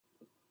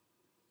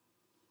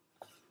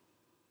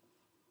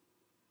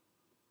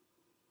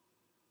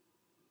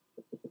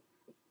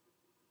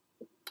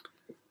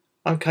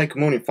Okay, good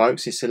morning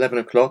folks, it's 11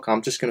 o'clock.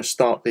 I'm just going to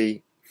start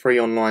the free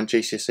online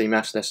GCSE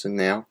maths lesson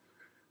now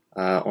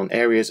on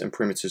areas and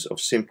perimeters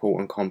of simple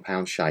and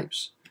compound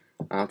shapes.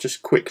 I'll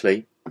just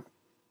quickly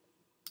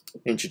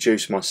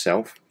introduce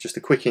myself, just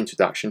a quick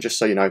introduction just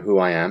so you know who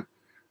I am.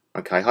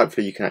 Okay,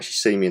 hopefully you can actually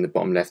see me in the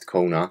bottom left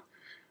corner.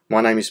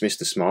 My name is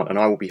Mr. Smart and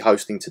I will be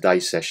hosting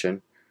today's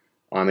session.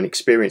 I'm an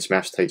experienced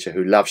maths teacher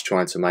who loves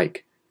trying to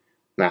make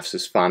maths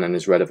as fun and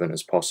as relevant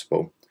as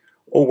possible,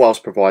 all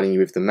whilst providing you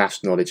with the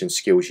maths knowledge and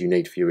skills you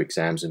need for your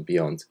exams and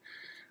beyond.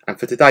 And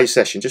for today's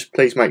session, just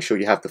please make sure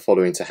you have the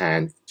following to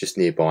hand, just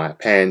nearby: a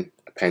pen,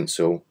 a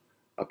pencil,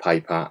 a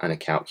paper and a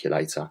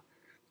calculator.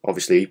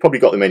 Obviously you've probably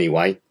got them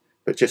anyway,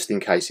 but just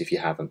in case if you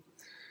haven't.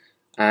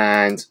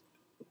 And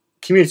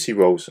community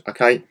rules,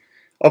 okay?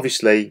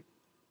 Obviously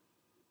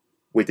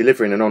we're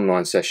delivering an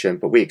online session,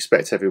 but we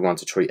expect everyone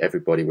to treat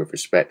everybody with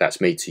respect.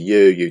 That's me to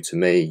you, you to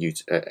me, you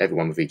to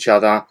everyone with each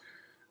other.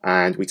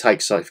 And we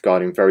take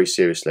safeguarding very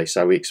seriously,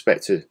 so we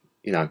expect to,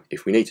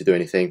 if we need to do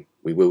anything,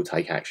 we will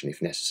take action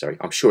if necessary.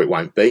 I'm sure it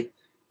won't be,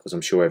 because I'm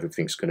sure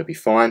everything's going to be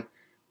fine,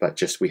 but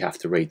just we have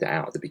to read that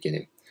out at the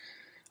beginning.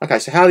 Okay,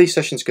 so how are these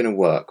sessions going to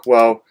work?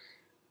 Well,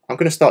 I'm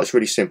going to start this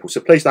really simple, so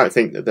please don't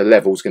think that the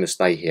level's going to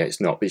stay here. It's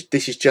not.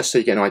 This is just so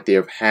you get an idea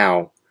of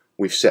how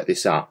we've set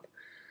this up.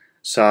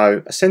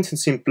 So a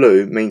sentence in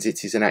blue means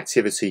it is an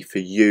activity for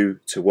you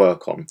to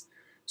work on.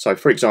 So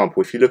for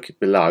example, if you look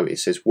below, it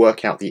says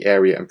work out the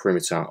area and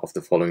perimeter of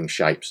the following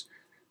shapes.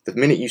 The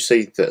minute you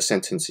see that a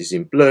sentence is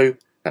in blue,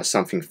 that's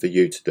something for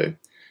you to do.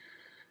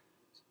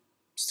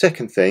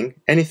 Second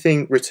thing,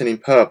 anything written in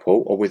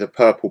purple or with a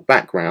purple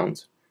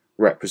background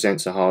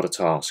represents a harder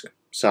task.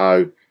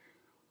 So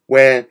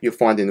where you're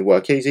finding the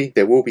work easy,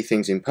 there will be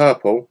things in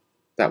purple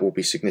that will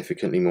be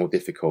significantly more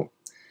difficult.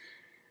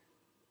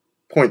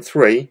 Point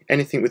 3,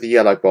 anything with a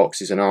yellow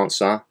box is an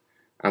answer,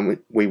 and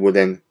we will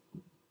then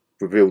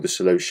reveal the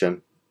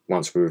solution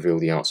once we reveal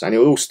the answer, and it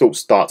will all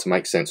start to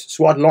make sense.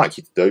 So what I'd like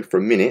you to do for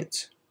a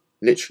minute,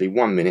 literally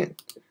 1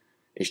 minute,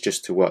 is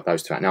just to work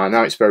those two out. Now I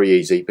know it's very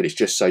easy, but it's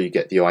just so you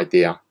get the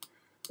idea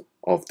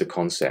of the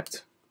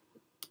concept.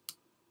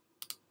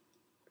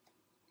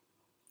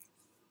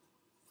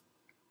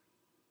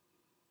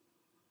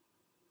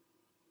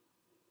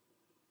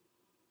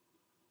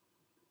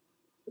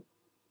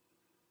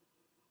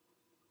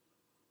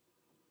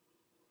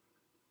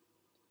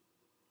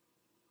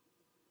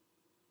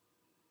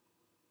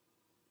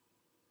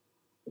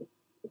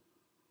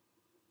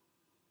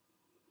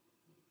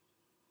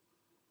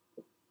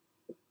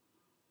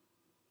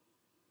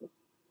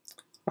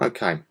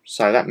 Okay,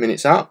 so that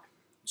minute's up.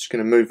 Just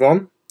going to move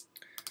on,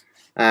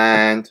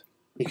 and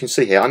you can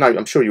see here,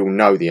 I'm sure you all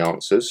know the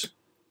answers,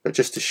 but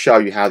just to show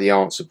you how the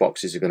answer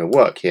boxes are going to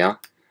work here, I'm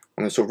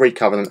going to sort of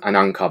recover them and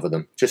uncover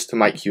them, just to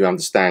make you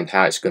understand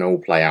how it's going to all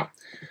play out.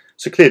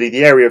 So clearly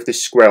the area of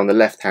this square on the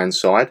left hand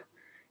side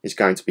is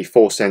going to be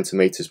 4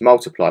 centimetres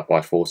multiplied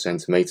by 4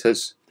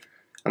 centimetres,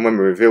 and when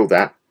we reveal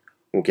that,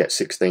 we'll get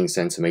 16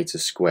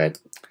 centimetres squared.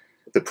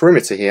 The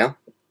perimeter here,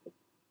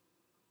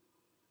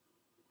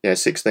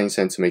 16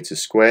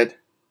 centimetres squared.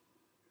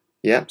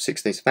 Yeah,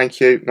 16. Thank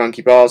you,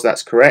 monkey bars.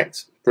 That's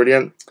correct.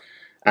 Brilliant.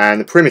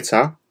 And the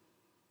perimeter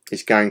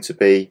is going to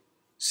be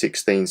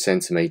 16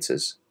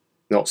 centimetres,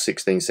 not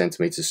 16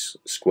 centimetres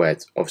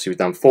squared. Obviously, we've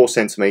done 4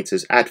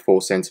 centimetres, add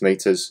 4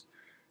 centimetres,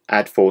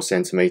 add 4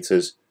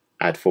 centimetres,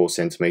 add 4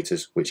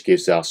 centimetres, which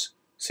gives us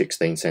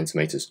 16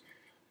 centimetres.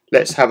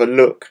 Let's have a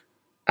look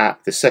at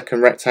the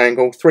second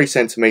rectangle. 3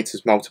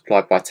 centimetres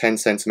multiplied by 10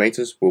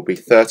 centimetres will be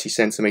 30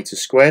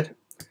 centimetres squared.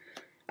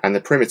 And the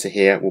perimeter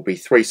here will be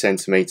 3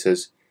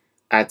 centimetres,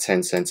 add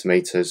 10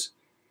 centimetres,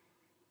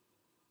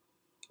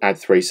 add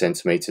 3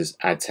 centimetres,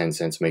 add 10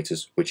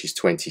 centimetres, which is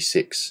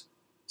 26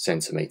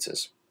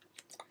 centimetres.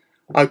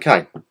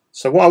 Okay,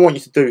 so what I want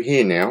you to do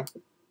here now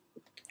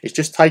is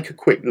just take a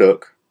quick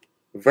look,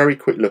 a very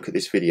quick look at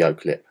this video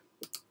clip.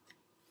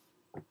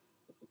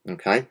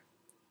 Okay.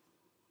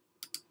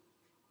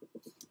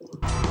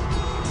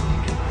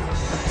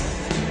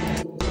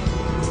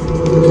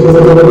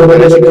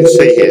 And as you can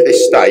see here,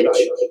 this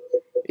stage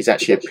is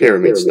actually a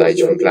pyramid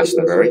stage from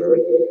Glastonbury,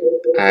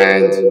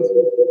 and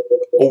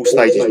all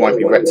stages won't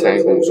be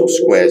rectangles or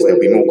squares, there'll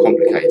be more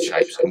complicated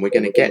shapes, and we're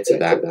going to get to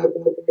that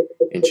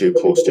in due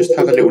course. Just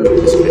have a little look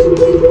at this clip.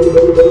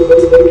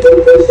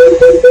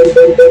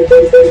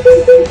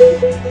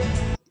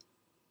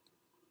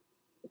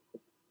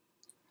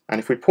 And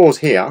if we pause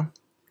here,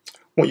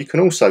 what you can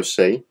also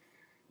see,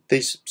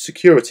 these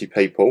security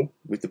people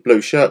with the blue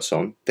shirts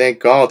on, they're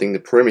guarding the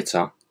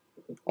perimeter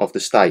of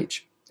the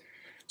stage.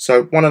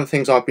 So one of the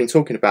things I've been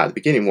talking about at the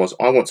beginning was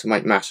I want to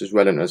make maths as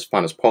relevant and as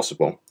fun as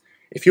possible.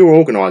 If you're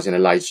organising a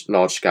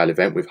large scale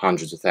event with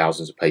hundreds of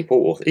thousands of people,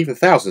 or even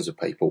thousands of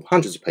people,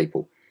 hundreds of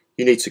people,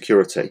 you need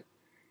security.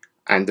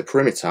 And the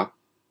perimeter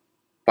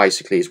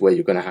basically is where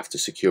you're going to have to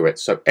secure it.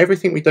 So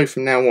everything we do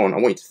from now on, I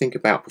want you to think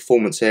about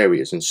performance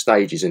areas and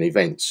stages and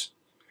events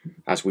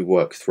as we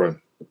work through.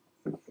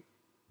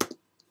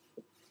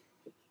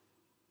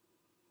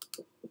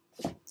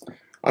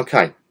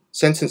 Okay,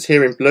 sentence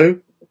here in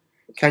blue.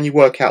 can you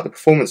work out the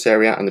performance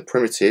area and the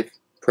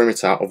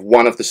perimeter of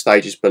one of the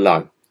stages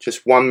below?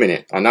 Just 1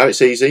 minute. I know it's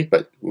easy,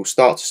 but we'll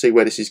start to see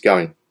where this is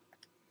going.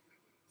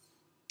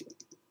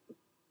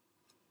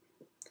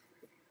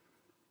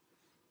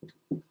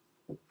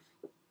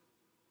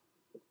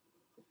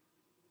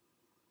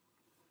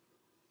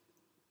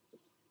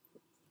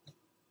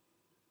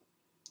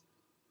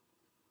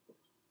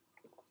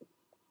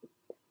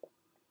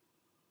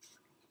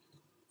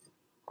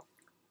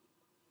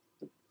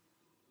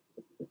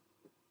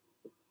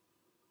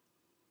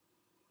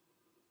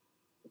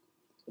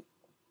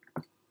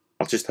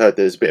 I've just heard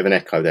there's a bit of an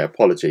echo there.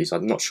 Apologies.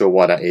 I'm not sure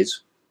why that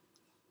is.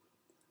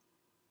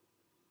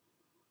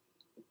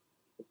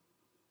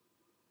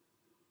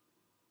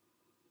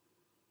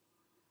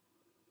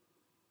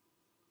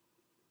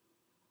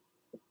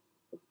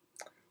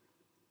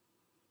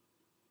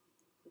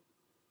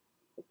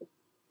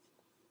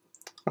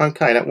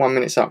 Okay, that 1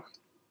 minute's up.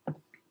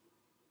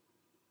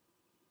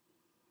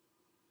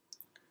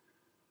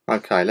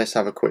 Okay, let's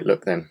have a quick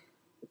look then.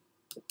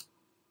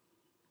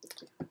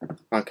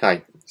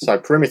 Okay, so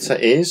perimeter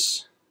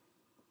is,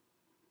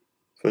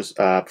 for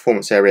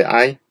performance area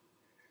A,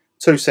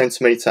 2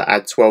 centimetre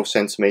add 12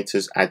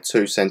 centimetres add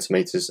 2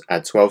 centimetres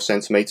add 12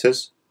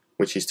 centimetres,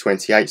 which is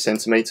 28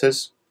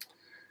 centimetres.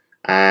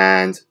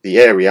 And the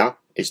area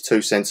is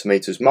 2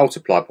 centimetres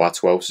multiplied by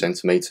 12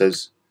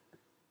 centimetres,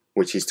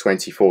 which is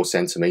 24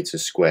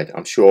 centimetres squared.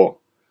 I'm sure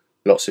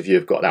lots of you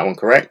have got that one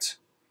correct.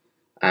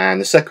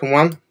 And the second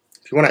one,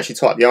 if you want to actually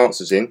type the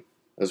answers in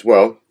as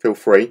well, feel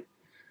free.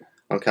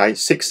 Okay,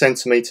 6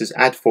 centimetres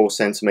add 4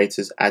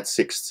 centimetres add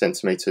 6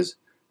 centimetres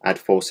add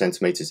 4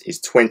 centimetres is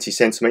 20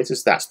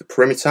 centimetres. That's the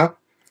perimeter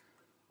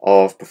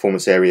of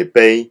performance area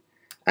B,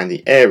 and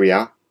the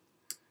area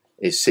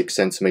is 6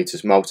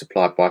 centimetres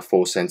multiplied by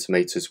 4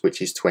 centimetres,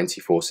 which is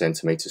 24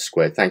 centimetres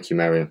squared. Thank you,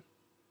 Marion.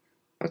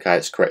 Okay,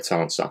 that's the correct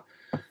answer.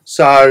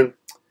 So,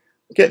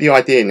 get the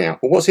idea now.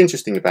 Well, what's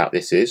interesting about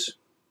this is,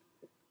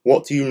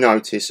 what do you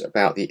notice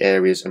about the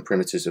areas and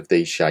perimeters of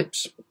these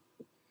shapes?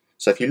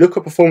 So if you look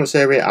at performance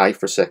area A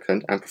for a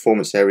second and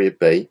performance area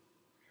B,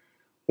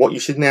 what you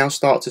should now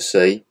start to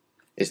see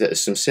is that there's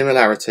some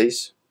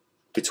similarities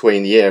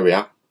between the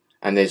area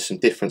and there's some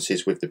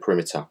differences with the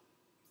perimeter.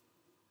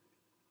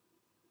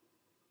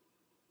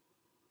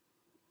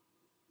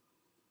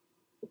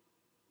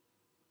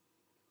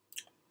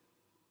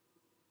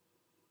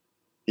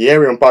 The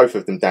area on both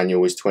of them,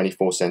 Daniel, is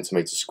 24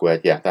 centimetres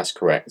squared. Yeah, that's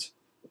correct.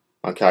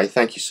 Okay,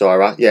 thank you,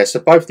 Sarah. Yeah, so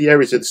both the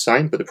areas are the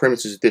same, but the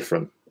perimeters are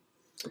different.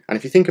 And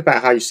if you think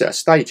about how you set a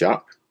stage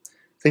up,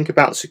 think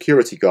about the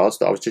security guards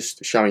that I was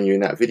just showing you in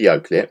that video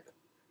clip.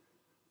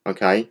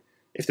 Okay,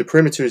 if the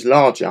perimeter is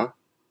larger,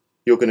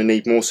 you're going to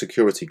need more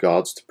security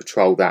guards to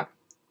patrol that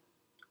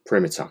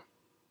perimeter.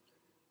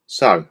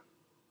 So,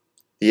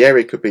 the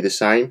area could be the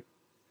same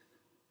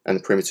and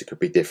the perimeter could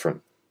be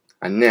different.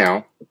 And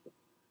now,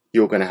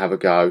 you're going to have a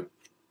go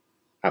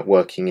at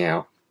working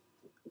out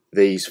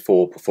these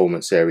 4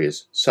 performance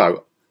areas.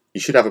 So, you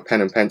should have a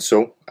pen and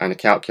pencil and a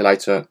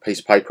calculator, piece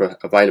of paper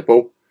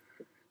available.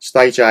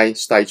 Stage A,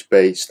 Stage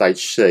B,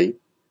 Stage C,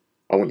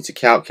 I want you to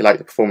calculate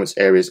the performance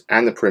areas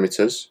and the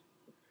perimeters.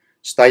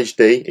 Stage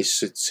D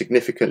is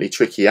significantly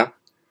trickier.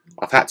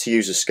 I've had to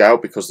use a scale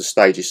because the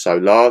stage is so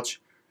large,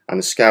 and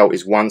the scale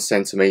is 1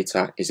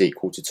 centimetre is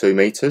equal to 2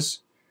 metres.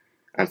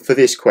 And for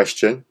this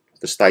question,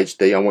 for Stage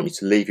D, I want you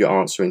to leave your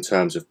answer in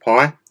terms of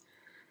pi.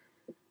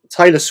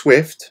 Taylor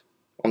Swift,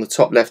 on the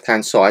top left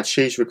hand side,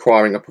 she's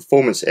requiring a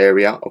performance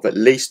area of at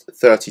least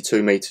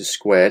 32 metres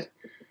squared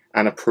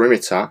and a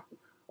perimeter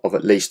of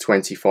at least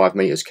 25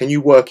 metres. Can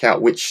you work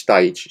out which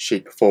stage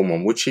she'd perform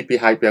on? Would she be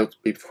able to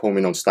be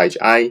performing on Stage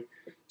A,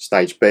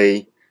 Stage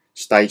B,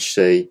 Stage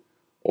C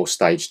or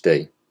Stage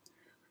D?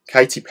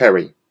 Katy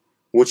Perry,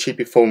 would she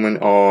be performing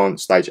on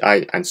Stage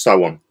A, and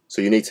so on? So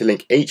you need to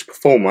link each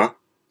performer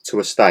to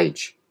a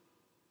stage.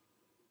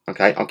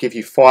 Okay, I'll give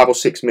you 5 or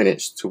 6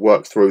 minutes to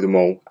work through them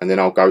all, and then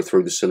I'll go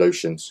through the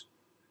solutions.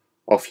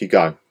 Off you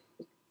go.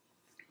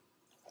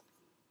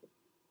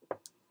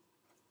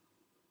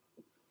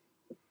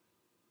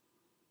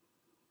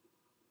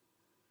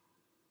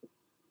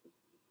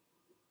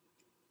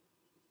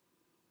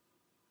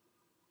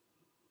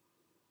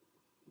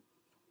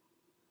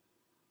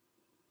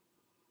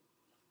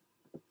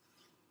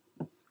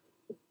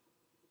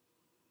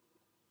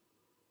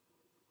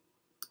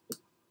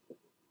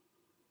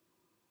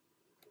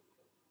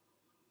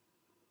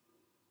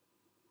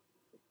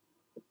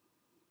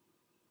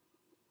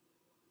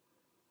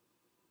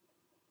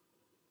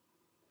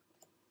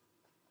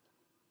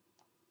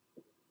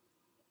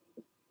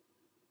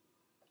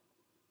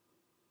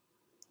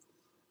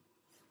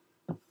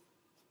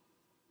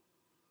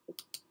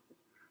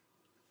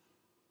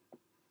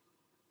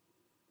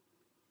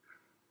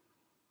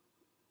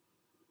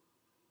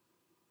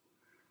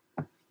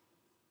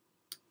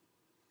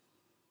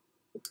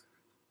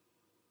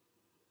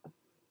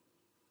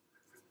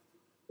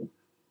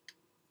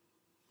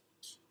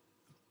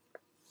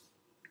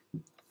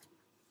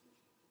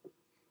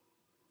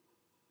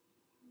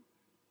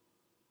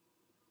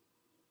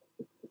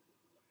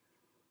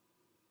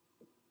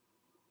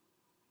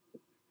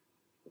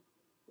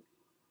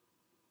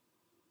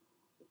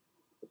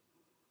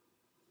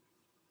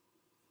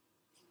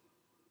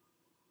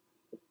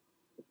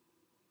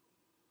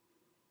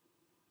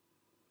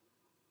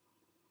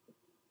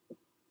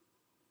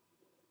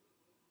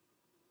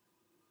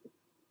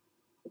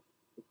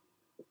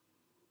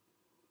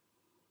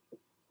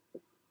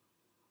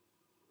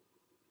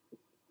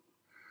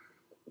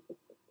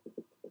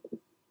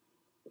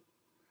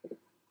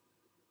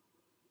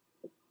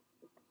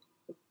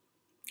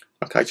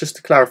 Okay, just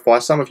to clarify,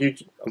 some of you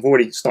have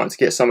already starting to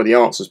get some of the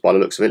answers by the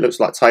looks of it. It looks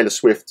like Taylor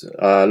Swift,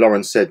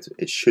 Lauren said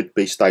it should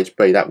be stage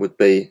B. That would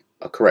be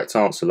a correct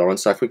answer, Lauren.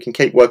 So if we can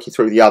keep working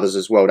through the others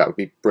as well, that would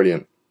be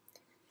brilliant.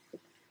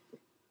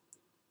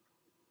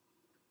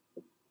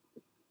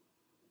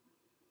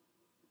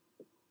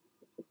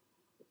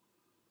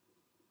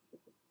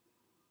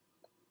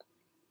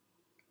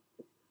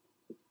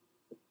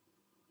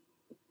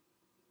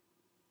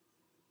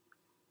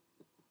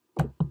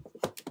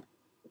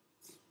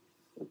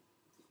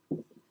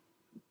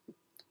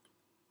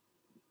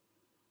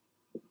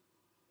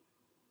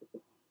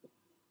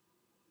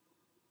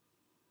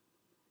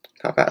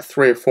 Got about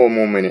 3 or 4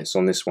 more minutes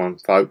on this one,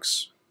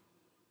 folks.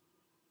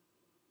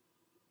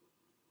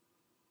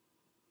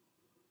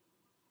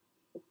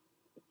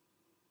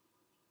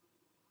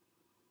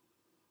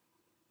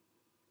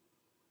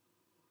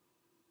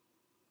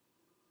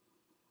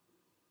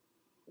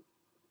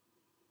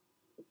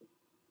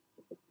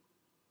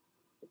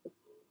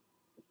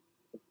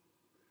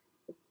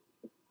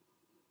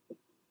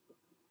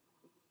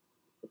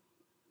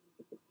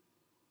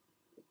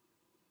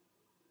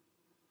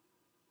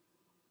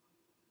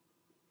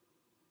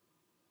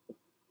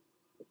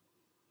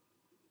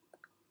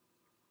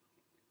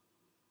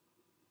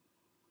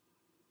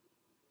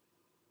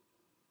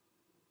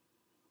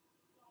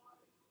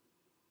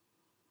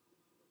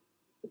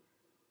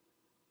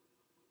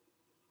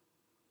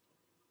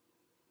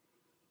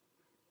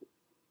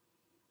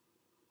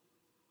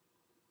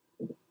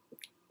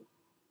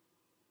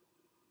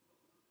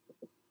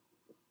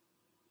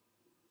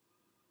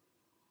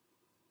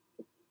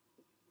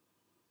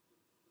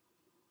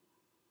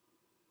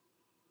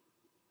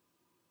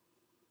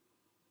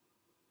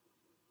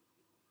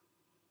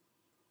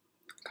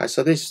 Okay,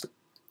 so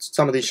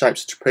some of these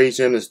shapes are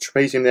trapezium. There's a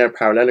trapezium there, a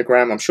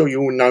parallelogram. I'm sure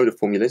you all know the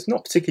formula. It's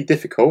not particularly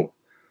difficult.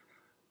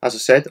 As I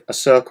said, a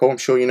circle, I'm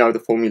sure you know the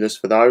formulas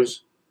for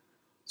those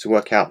to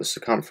work out the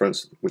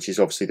circumference, which is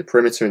obviously the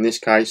perimeter in this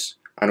case,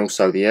 and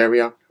also the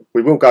area.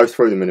 We will go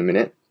through them in a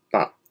minute,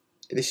 but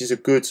this is a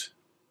good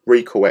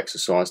recall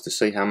exercise to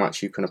see how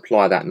much you can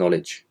apply that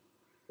knowledge.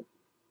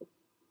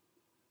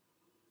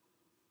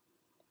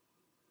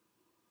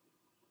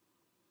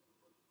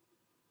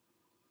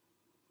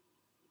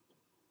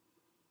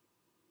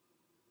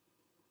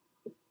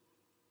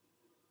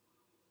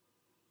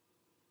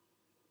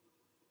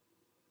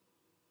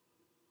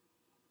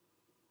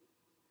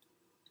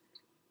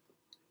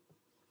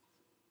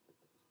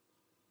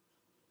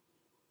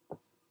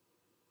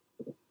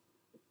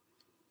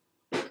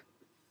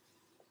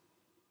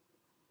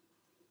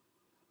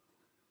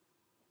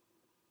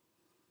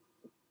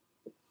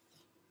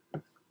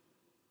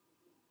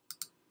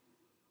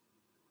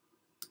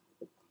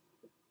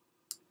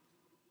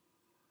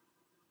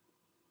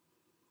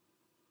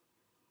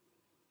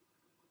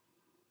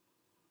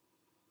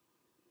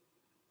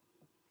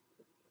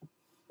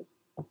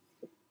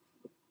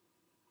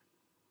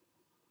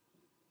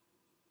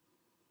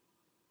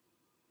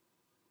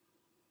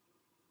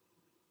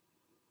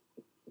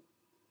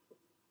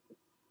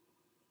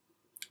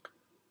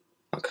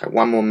 Okay,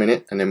 1 more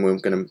minute and then we're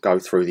going to go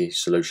through the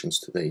solutions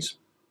to these.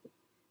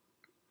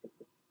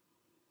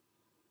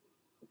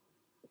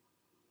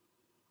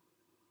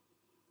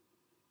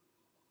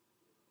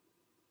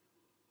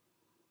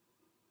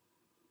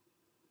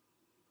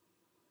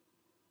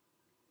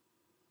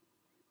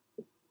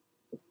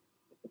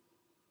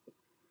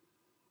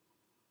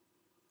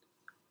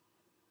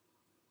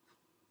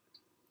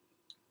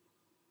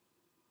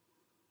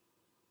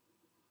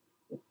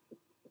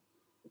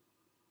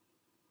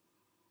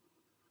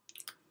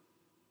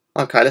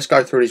 Okay, let's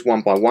go through these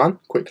one by one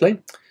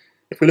quickly.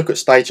 If we look at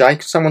stage A,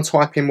 could someone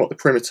type in what the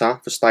perimeter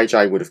for stage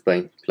A would have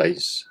been,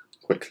 please,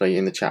 quickly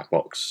in the chat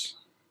box?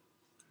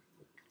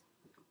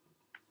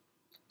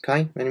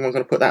 Okay, anyone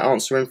going to put that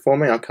answer in for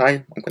me? Okay,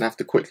 I'm going to have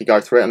to quickly go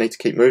through it. I need to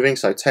keep moving.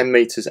 So 10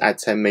 metres, add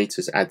 10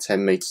 metres, add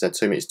 10 metres, add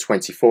 2 metres,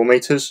 24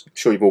 metres. I'm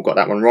sure you've all got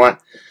that one right.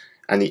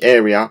 And the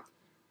area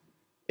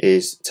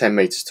is 10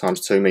 metres times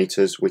 2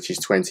 metres, which is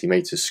 20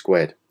 metres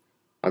squared.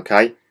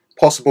 Okay,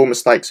 possible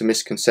mistakes and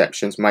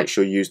misconceptions, make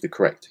sure you use the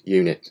correct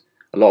unit.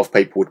 A lot of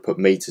people would put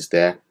metres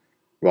there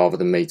rather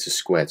than metres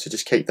squared, so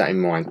just keep that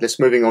in mind. Let's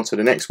moving on to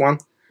the next one.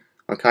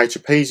 Okay,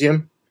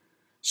 trapezium,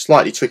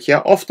 slightly trickier,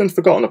 often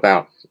forgotten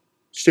about.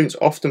 Students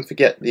often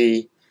forget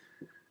the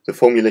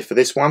formula for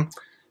this one.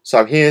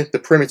 So here the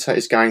perimeter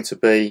is going to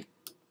be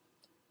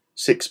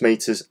 6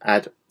 metres,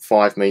 add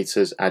 5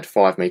 metres, add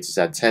 5 metres,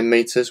 add 10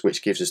 metres,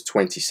 which gives us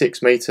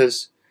 26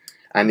 metres.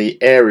 And the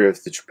area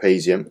of the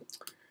trapezium,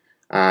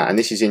 and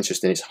this is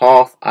interesting, it's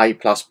half A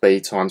plus B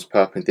times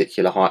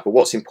perpendicular height. But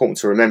what's important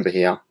to remember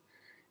here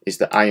is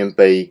that A and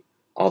B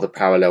are the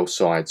parallel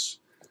sides.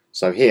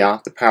 So here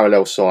the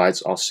parallel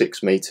sides are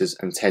 6 metres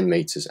and 10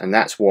 metres, and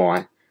that's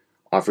why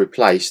I've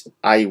replaced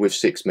A with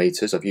 6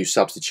 metres. I've used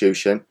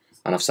substitution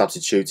and I've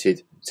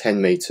substituted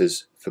 10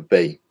 metres for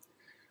B.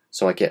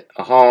 So I get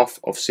a half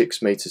of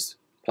 6 metres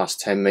plus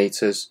 10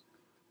 metres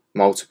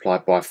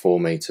multiplied by 4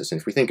 metres.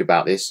 And if we think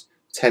about this,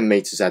 10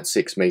 metres add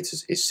 6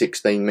 metres is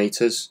 16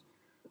 metres.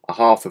 a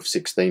half of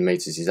 16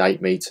 metres is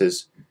 8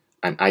 metres,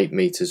 and 8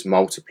 metres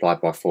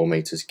multiplied by 4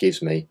 metres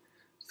gives me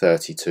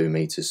 32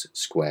 metres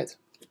squared.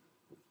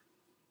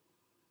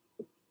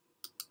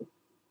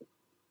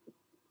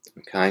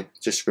 Okay,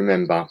 just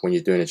remember when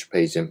you're doing a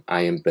trapezium,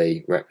 A and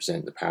B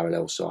represent the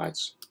parallel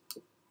sides.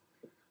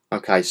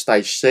 Okay,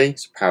 stage C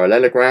is a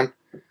parallelogram,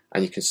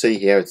 and you can see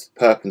here it's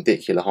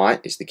perpendicular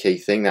height is the key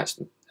thing. That's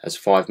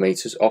 5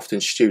 metres.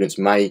 Often students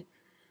may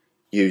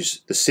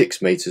use the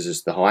 6 metres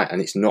as the height,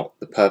 and it's not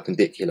the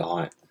perpendicular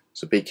height.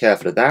 So be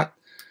careful of that.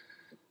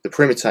 The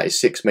perimeter is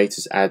 6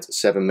 metres, add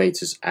 7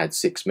 metres, add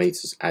 6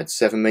 metres, add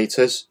 7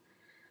 metres,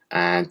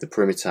 and the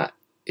perimeter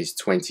is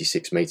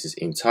 26 metres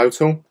in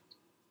total.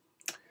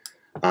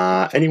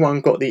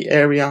 Anyone got the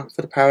area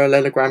for the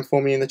parallelogram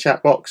for me in the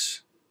chat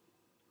box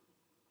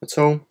at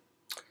all?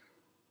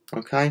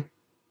 Okay.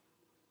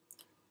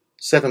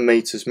 7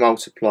 metres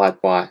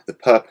multiplied by the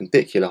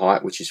perpendicular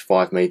height, which is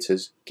 5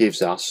 metres,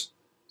 gives us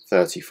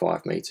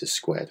 35 metres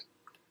squared.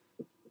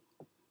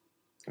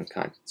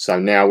 Okay, so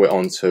now we're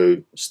on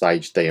to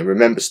stage D, and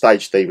remember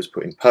stage D was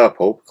put in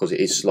purple because it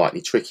is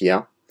slightly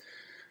trickier,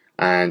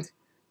 and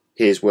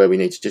here's where we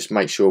need to just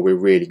make sure we're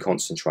really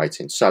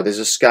concentrating. So there's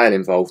a scale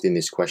involved in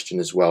this question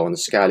as well, and the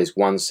scale is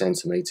 1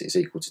 centimetre is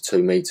equal to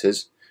 2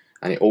 metres,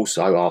 and it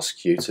also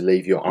asks you to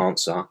leave your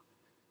answer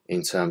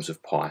in terms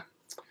of pi.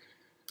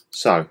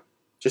 So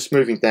just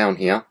moving down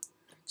here,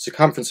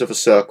 circumference of a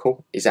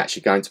circle is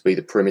actually going to be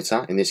the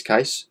perimeter in this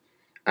case.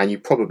 And you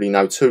probably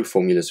know 2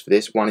 formulas for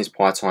this. One is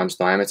pi times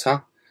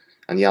diameter,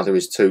 and the other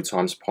is 2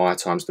 times pi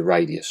times the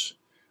radius.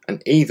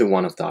 And either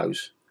one of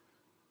those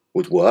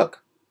would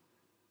work,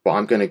 but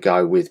I'm going to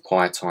go with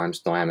pi times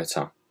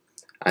diameter.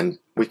 And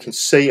we can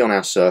see on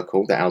our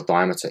circle that our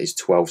diameter is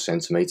 12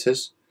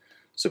 centimetres.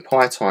 So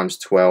pi times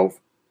 12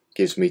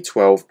 gives me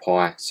 12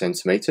 pi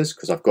centimetres,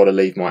 because I've got to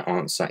leave my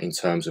answer in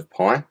terms of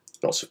pi.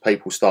 Lots of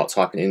people start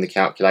typing in the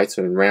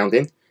calculator and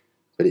rounding,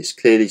 but it's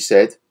clearly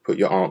said put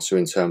your answer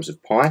in terms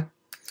of pi.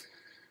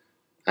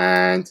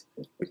 And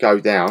we go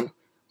down.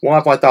 Why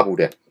have I doubled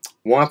it?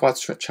 Why have I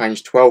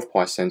changed 12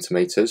 pi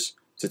centimetres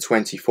to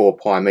 24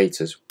 pi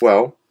metres?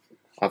 Well,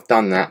 I've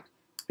done that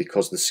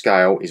because the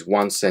scale is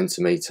 1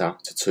 centimetre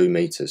to 2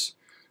 metres.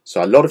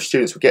 So a lot of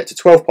students will get to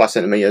 12 pi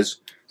centimetres,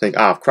 think,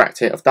 I've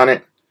cracked it, I've done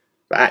it.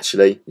 But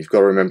actually, you've got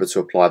to remember to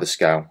apply the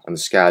scale, and the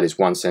scale is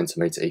 1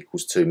 centimetre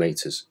equals 2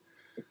 metres.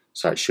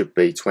 So it should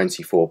be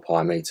 24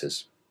 pi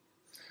metres.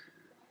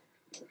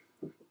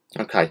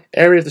 Okay,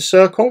 area of the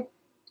circle.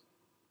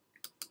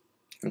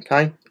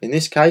 Okay, in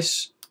this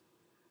case,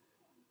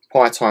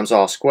 pi times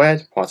r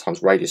squared, pi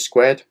times radius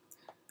squared,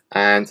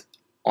 and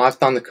I've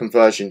done the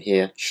conversion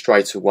here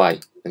straight away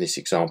in this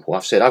example.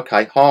 I've said,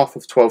 okay, half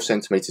of 12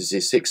 centimetres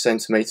is 6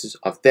 centimetres.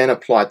 I've then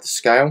applied the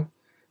scale,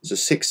 so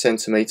 6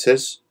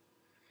 centimetres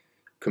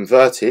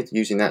converted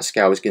using that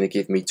scale is going to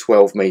give me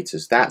 12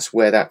 metres. That's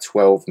where that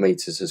 12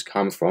 metres has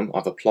come from.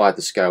 I've applied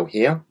the scale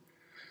here.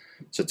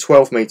 So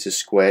 12 metres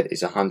squared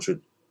is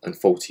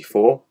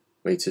 144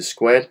 metres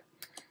squared.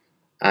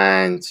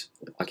 And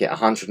I get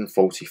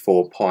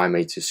 144 pi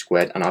metres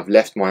squared, and I've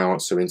left my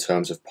answer in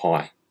terms of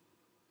pi.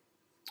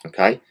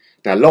 Okay,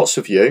 now lots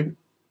of you,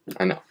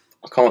 and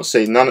I can't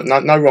see no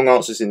wrong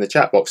answers in the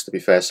chat box to be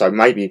fair, so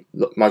maybe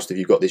most of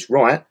you got this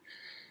right,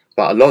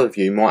 but a lot of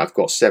you might have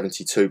got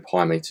 72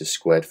 pi metres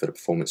squared for the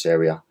performance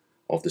area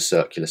of the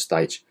circular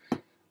stage.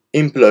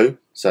 In blue,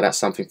 so that's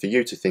something for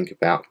you to think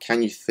about.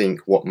 Can you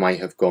think what may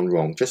have gone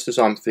wrong? Just as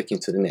I'm flicking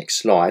to the next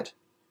slide,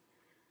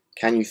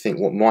 can you think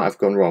what might have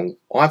gone wrong?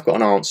 I've got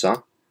an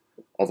answer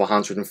of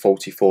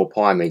 144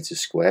 pi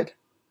metres squared.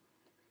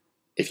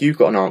 If you've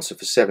got an answer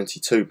for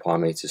 72 pi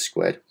metres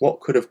squared,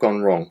 what could have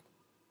gone wrong?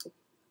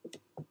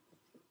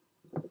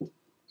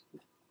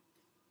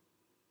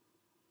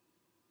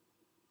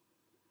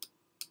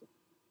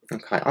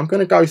 Okay, I'm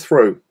going to go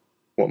through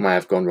what may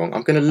have gone wrong.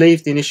 I'm going to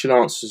leave the initial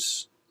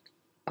answers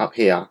up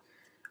here,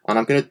 and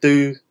I'm going to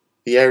do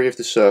the area of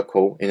the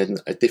circle in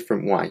a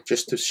different way,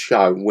 just to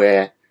show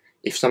where,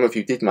 if some of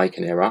you did make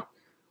an error,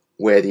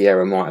 where the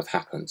error might have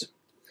happened.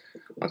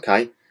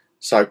 Okay,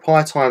 so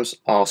pi times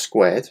r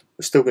squared,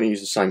 we're still going to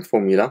use the same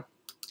formula,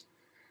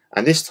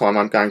 and this time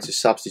I'm going to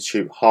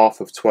substitute half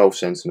of 12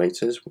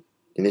 centimetres.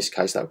 In this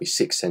case that would be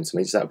 6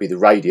 centimetres, that would be the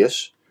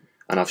radius,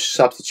 and I've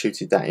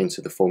substituted that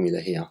into the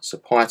formula here. So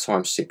pi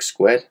times 6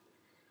 squared,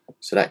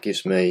 so that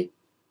gives me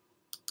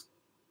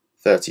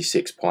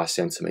 36 pi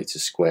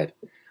centimetres squared.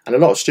 And a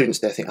lot of students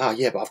there think, oh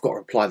yeah, but I've got to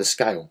apply the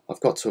scale,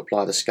 I've got to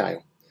apply the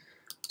scale.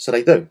 So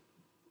they do,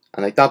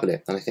 and they double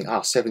it, and they think,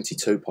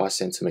 72 pi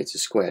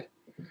centimetres squared.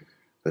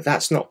 But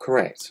that's not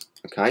correct,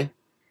 okay?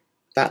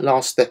 That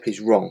last step is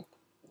wrong.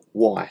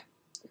 Why?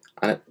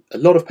 And a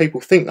lot of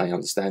people think they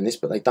understand this,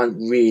 but they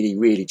don't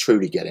really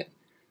truly get it.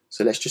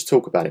 So let's just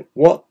talk about it.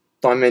 What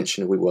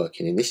dimension are we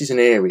working in? This is an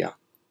area,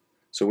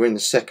 so we're in the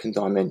second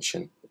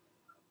dimension,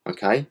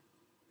 okay?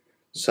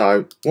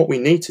 So what we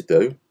need to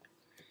do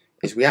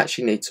is we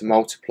actually need to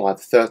multiply the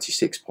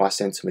 36 pi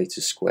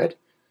centimetres squared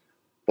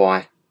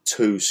by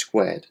 2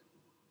 squared,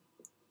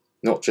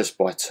 not just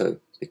by 2,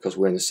 because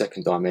we're in the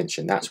second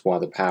dimension. That's why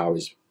the power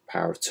is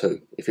power of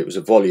 2. If it was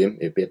a volume,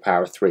 it would be a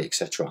power of 3,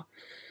 etc.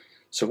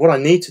 So what I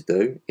need to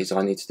do is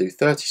I need to do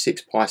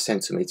 36 pi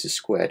centimetres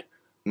squared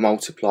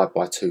multiplied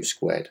by 2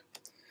 squared.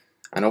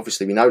 And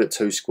obviously we know that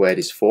 2 squared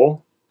is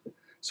 4.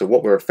 So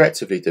what we're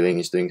effectively doing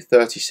is doing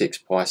 36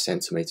 pi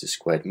centimetres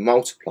squared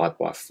multiplied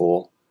by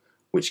 4,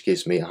 which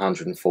gives me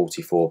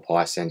 144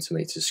 pi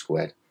centimetres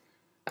squared.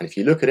 And if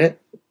you look at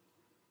it,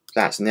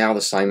 that's now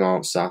the same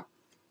answer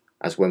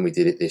as when we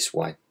did it this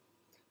way.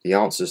 The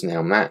answers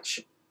now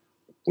match.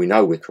 We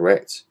know we're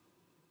correct.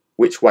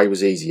 Which way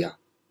was easier?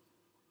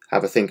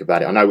 Have a think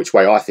about it. I know which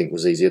way I think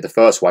was easier. The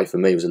first way for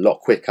me was a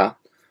lot quicker,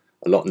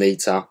 a lot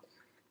neater.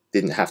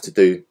 Didn't have to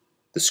do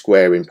the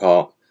squaring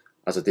part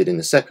as I did in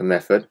the second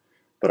method,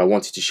 but I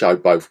wanted to show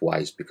both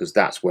ways because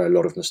that's where a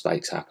lot of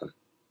mistakes happen.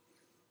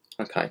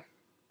 Okay.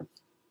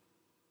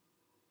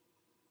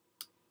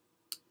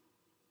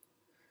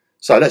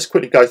 So let's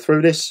quickly go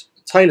through this.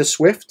 Taylor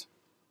Swift,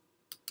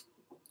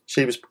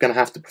 she was going to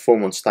have to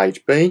perform on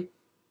stage B.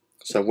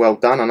 So well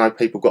done. I know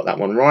people got that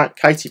one right.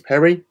 Katy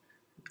Perry,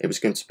 it was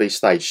going to be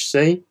stage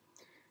C.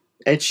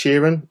 Ed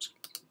Sheeran,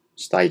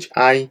 stage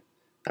A.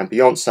 And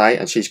Beyonce,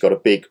 and she's got a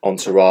big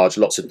entourage,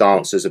 lots of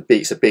dancers,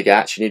 it's a big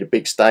act, you need a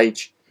big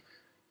stage.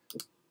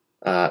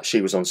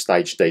 She was on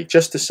stage D.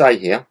 Just to say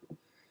here,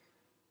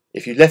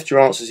 if you left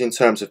your answers in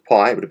terms of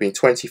pi, it would have been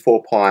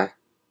 24 pi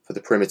for the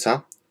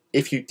perimeter.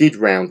 If you did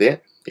round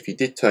it, if you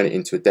did turn it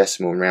into a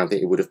decimal and round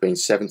it, it would have been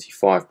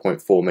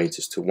 75.4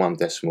 metres to 1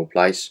 decimal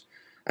place.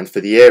 And for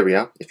the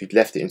area, if you'd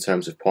left it in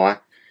terms of pi,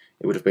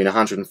 it would have been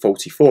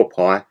 144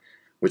 pi,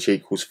 which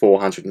equals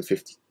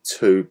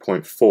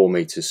 452.4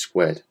 metres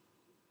squared,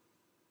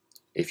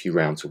 if you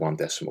round to 1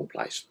 decimal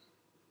place.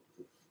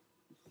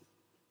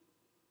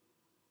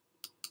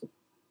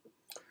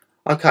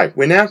 Okay,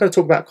 we're now going to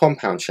talk about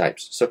compound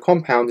shapes. So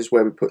compound is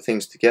where we put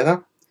things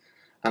together,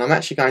 and I'm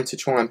actually going to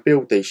try and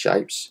build these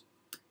shapes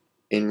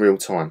in real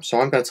time. So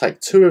I'm going to take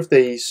 2 of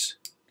these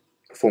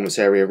performance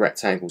area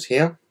rectangles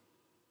here,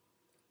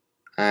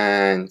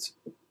 and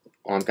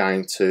I'm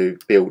going to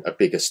build a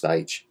bigger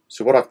stage.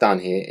 So what I've done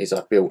here is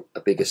I've built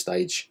a bigger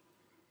stage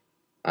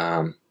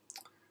out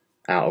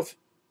of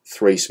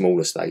 3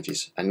 smaller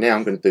stages, and now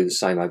I'm going to do the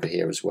same over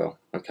here as well.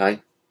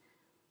 Okay,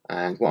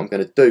 and what I'm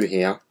going to do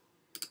here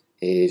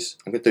is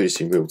I'm going to do this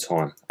in real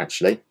time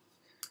actually.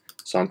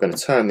 So I'm going to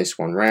turn this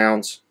one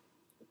round.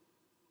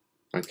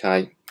 Okay,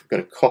 I'm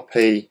going to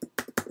copy,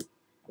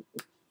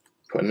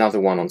 put another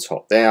one on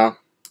top there,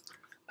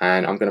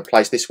 and I'm going to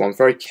place this one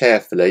very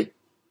carefully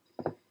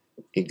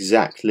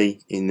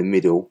exactly in the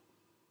middle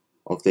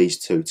of these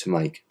 2 to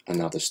make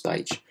another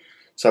stage.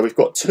 So we've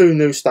got 2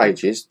 new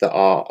stages that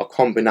are a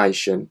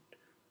combination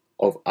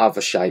of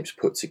other shapes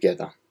put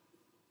together.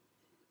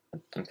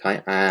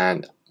 Okay,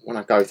 and when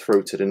I go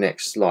through to the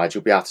next slide,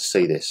 you'll be able to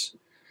see this.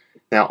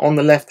 Now on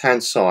the left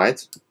hand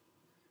side,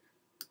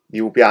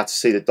 you will be able to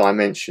see the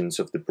dimensions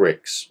of the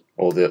bricks,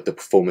 or the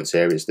performance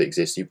areas that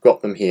exist. You've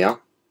got them here,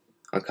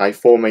 okay,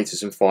 4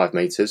 metres and 5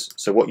 metres.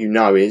 So what you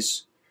know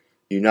is,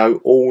 you know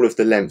all of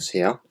the lengths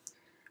here,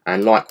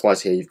 and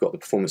likewise here you've got the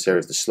performance area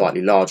of the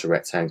slightly larger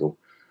rectangle.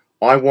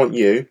 I want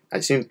you, and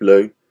it's in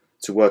blue,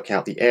 to work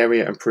out the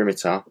area and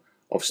perimeter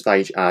of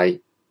stage A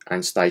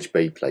and stage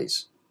B,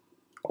 please.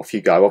 Off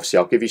you go. Obviously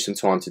I'll give you some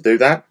time to do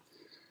that.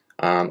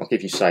 I'll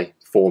give you, say,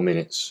 4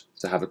 minutes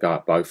to have a go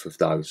at both of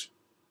those.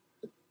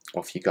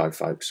 Off you go,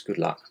 folks. Good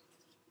luck.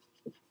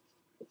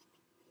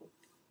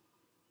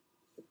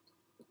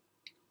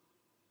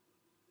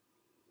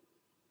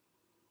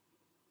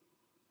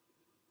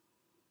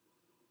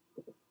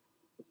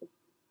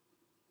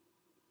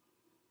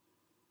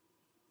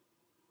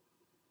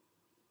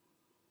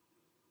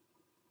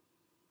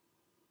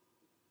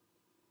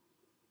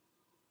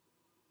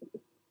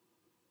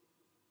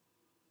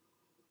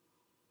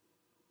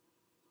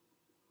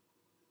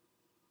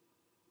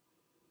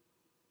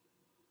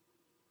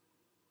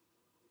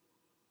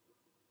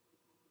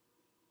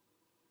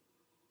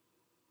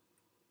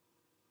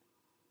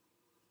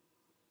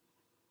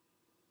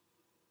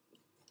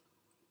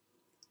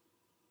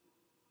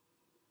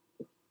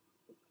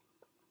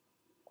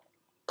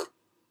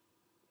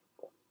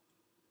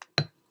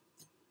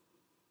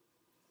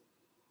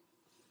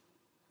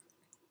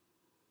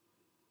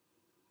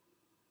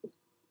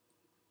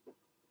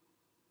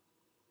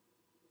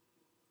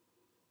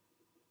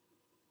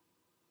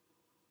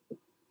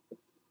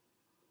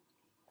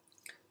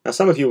 Now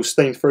some of you will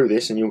steam through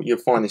this and you'll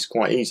find this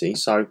quite easy,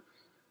 so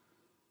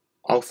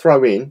I'll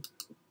throw in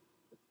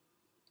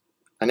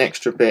an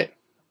extra bit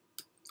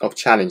of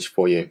challenge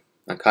for you.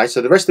 Okay, so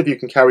the rest of you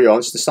can carry on,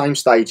 it's the same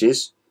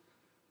stages,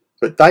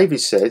 but David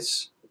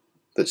says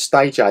that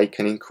stage A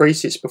can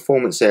increase its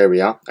performance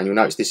area, and you'll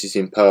notice this is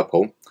in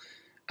purple,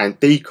 and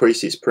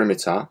decrease its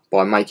perimeter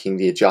by making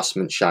the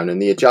adjustment shown.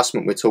 And the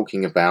adjustment we're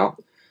talking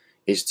about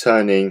is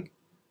turning,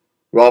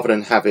 rather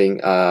than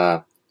having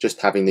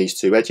just having these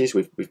 2 edges,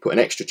 we've put an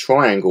extra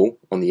triangle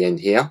on the end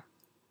here,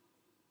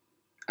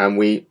 and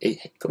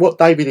what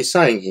David is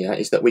saying here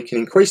is that we can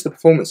increase the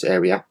performance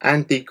area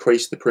and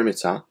decrease the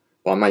perimeter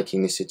by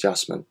making this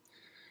adjustment.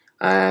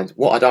 And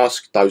what I'd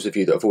ask those of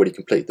you that have already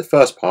completed the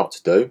first part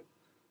to do,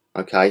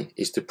 okay,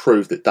 is to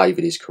prove that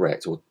David is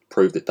correct, or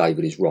prove that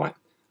David is right.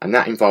 And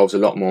that involves a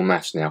lot more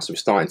maths now, so we're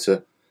starting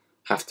to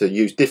have to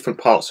use different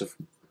parts of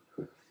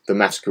the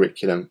maths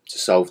curriculum to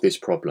solve this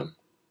problem.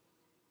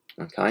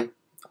 Okay,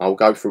 I'll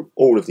go through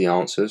all of the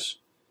answers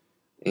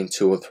in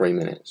 2 or 3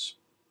 minutes.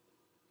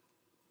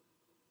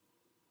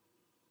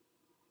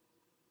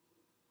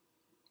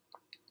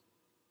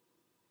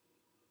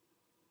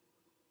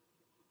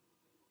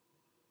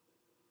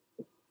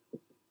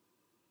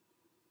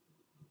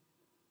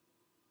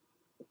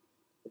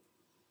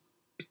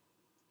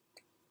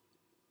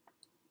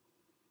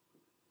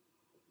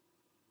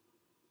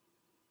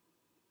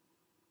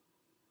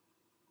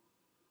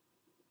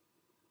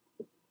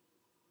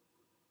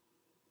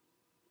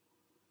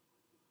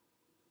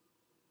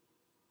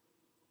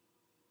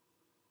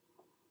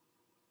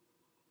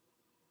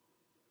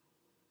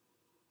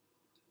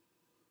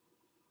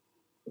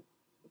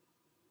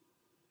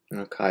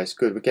 Okay, it's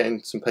good. We're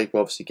getting some people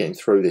obviously getting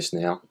through this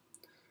now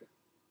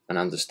and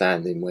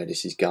understanding where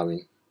this is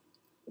going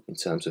in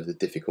terms of the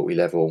difficulty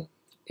level.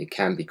 It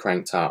can be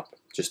cranked up,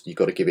 just you've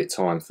got to give it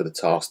time for the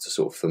task to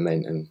sort of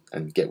ferment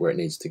and get where it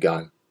needs to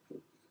go.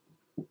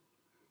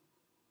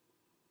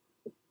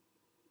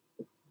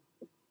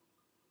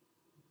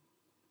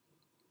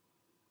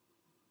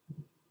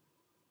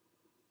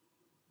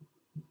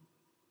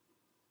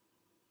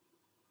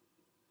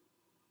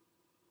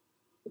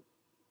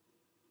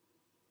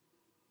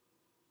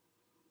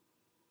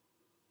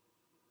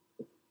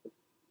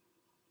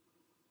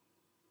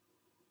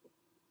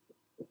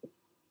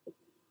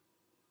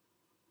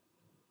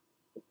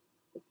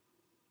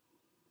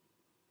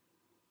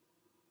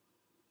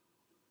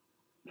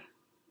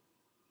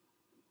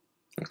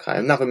 Okay,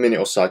 another minute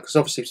or so, because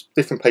obviously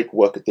different people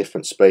work at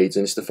different speeds,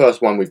 and it's the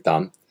first one we've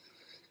done.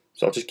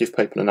 So I'll just give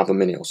people another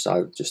minute or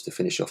so just to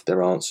finish off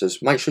their answers.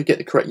 Make sure you get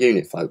the correct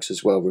unit, folks,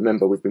 as well.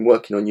 Remember, we've been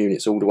working on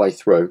units all the way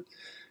through.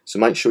 So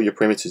make sure your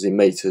perimeters in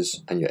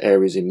metres and your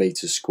areas in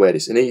metres squared.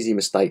 It's an easy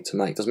mistake to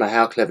make. Doesn't matter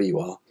how clever you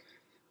are.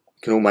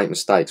 You can all make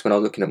mistakes. When I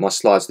was looking at my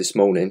slides this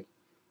morning,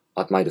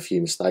 I'd made a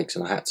few mistakes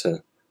and I had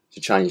to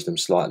change them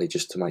slightly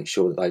just to make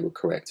sure that they were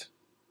correct.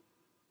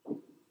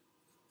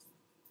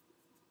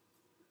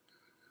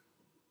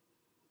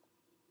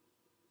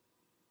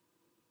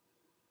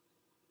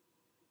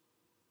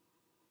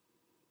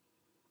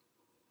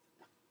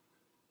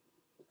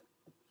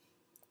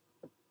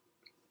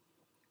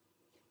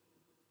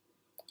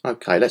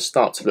 Okay, let's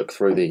start to look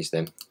through these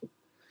then.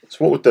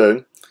 So what we'll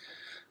do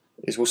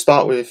is we'll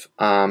start with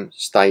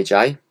stage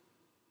A,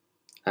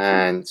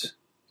 and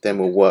then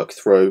we'll work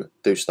through,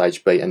 do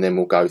stage B, and then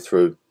we'll go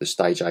through the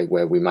stage A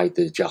where we made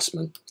the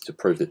adjustment to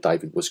prove that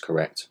David was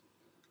correct.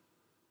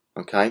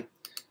 Okay,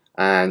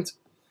 and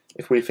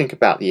if we think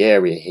about the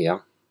area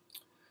here,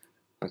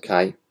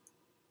 okay,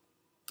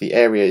 the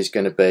area is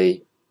going to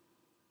be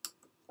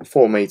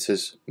 4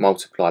 meters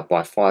multiplied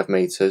by 5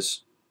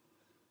 meters,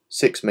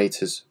 6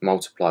 meters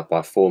multiplied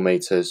by 4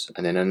 meters,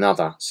 and then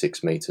another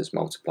 6 meters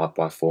multiplied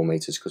by 4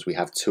 meters, because we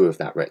have 2 of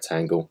that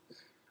rectangle.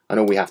 And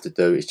all we have to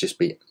do is just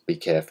be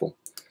careful.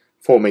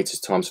 4 meters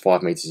times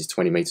 5 meters is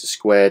 20 meters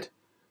squared.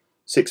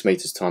 6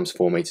 meters times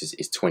 4 meters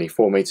is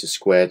 24 meters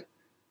squared.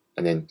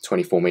 And then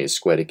 24 meters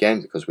squared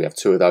again, because we have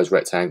 2 of those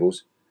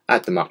rectangles.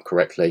 Add them up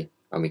correctly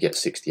and we get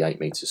 68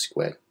 meters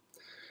squared.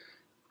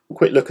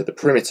 Quick look at the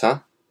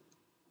perimeter,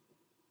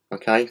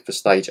 okay, for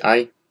stage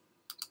A.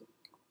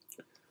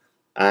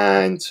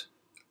 And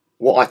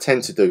what I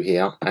tend to do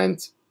here, and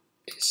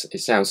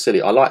it sounds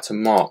silly, I like to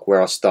mark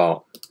where I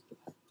start.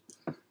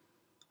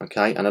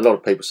 Okay, and a lot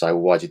of people say, well,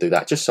 why do you do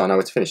that? Just so I know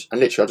where to finish.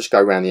 And literally, I'll just go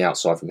around the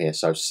outside from here.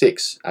 So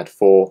 6 add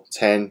 4,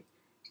 10.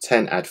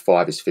 10 add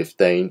 5 is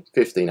 15.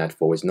 15 add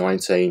 4 is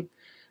 19.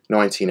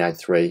 19 add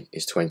 3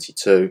 is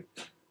 22.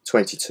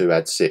 22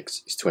 add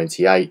 6 is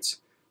 28.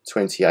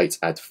 28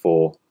 add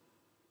 4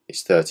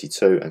 is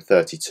 32. And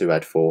 32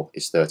 add 4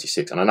 is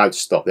 36. And I know to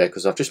stop there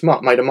because I've just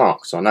made a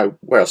mark. So I know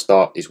where I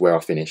start is where I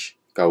finish.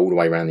 Go all the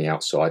way around the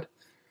outside.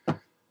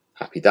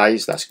 Happy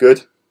days, that's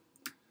good.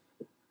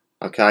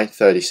 Okay,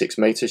 36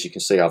 meters, you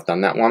can see I've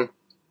done that one.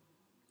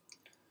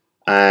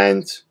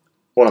 And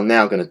what I'm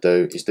now going to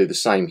do is do the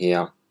same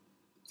here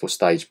for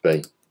stage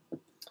B.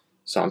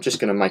 So I'm just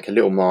going to make a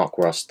little mark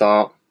where I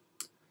start,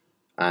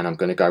 and I'm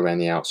going to go around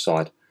the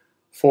outside.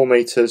 4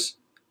 meters,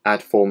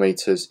 add 4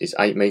 meters is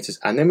 8 meters,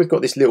 and then we've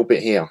got this little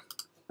bit here.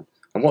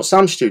 And what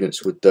some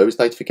students would do is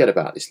they'd forget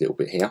about this little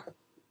bit here.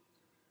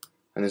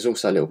 And there's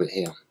also a little bit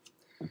here.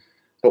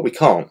 But we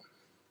can't.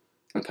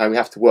 Okay, we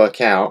have to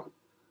work out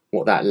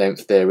what that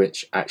length there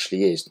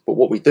actually is. But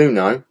what we do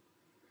know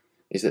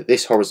is that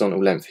this horizontal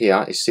length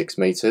here is 6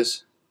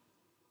 meters,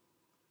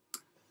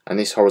 and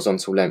this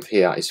horizontal length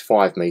here is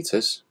 5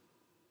 meters.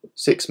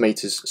 6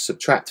 meters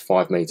subtract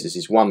 5 meters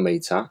is 1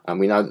 meter, and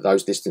we know that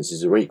those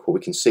distances are equal. We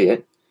can see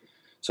it.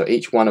 So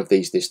each one of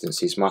these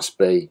distances must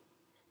be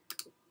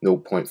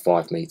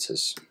 0.5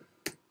 meters,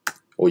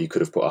 or you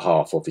could have put a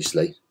half,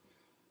 obviously.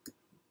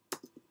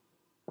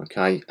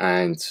 Okay,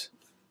 and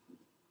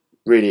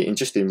really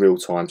in real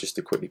time, just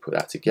to quickly put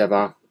that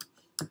together.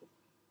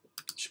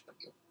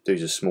 Do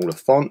a smaller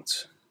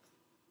font.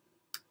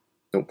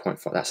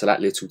 0.5. So that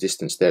little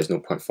distance there is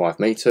 0.5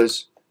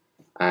 meters,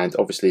 and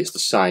obviously it's the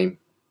same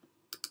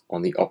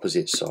on the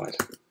opposite side.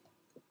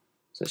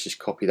 So let's just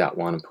copy that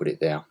one and put it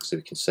there so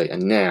we can see.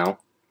 And now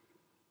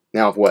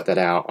I've worked that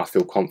out, I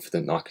feel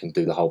confident that I can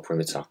do the whole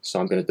perimeter. So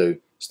I'm going to do,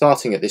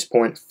 starting at this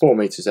point, 4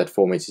 meters add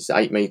 4 meters is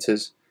 8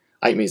 meters.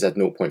 8 meters add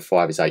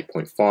 0.5 is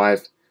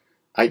 8.5.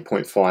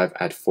 8.5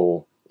 add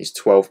 4 is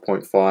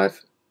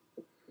 12.5.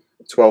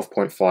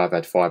 12.5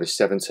 add 5 is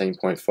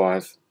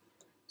 17.5.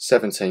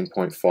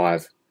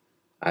 17.5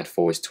 add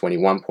 4 is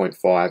 21.5.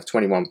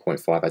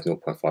 21.5 add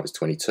 0.5 is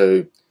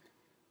 22.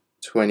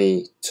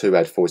 22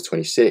 add 4 is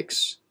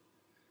 26.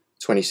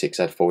 26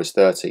 add 4 is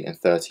 30, and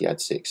 30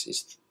 add 6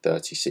 is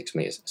 36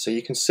 meters. So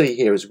you can see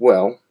here as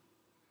well,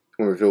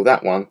 when we reveal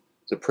that one,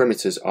 the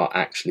perimeters are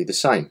actually the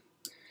same.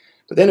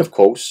 But then of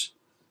course,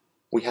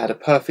 we had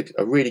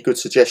a really good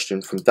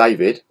suggestion from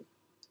David,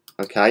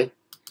 okay?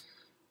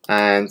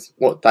 And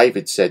what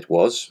David said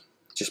was,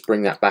 just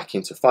bring that back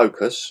into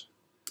focus.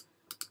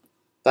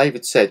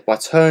 David said by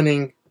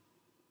putting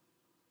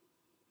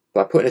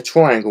a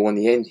triangle on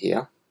the end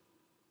here,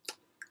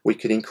 we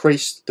could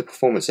increase the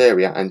performance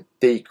area and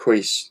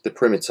decrease the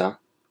perimeter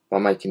by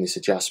making this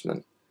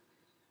adjustment.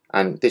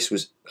 And this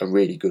was a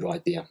really good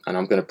idea, and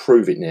I'm going to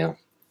prove it now,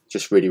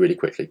 just really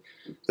quickly.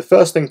 The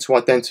first thing to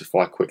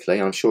identify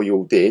quickly, I'm sure you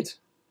all did,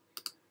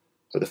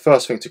 but the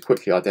first thing to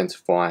quickly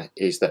identify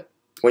is that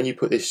when you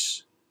put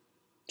this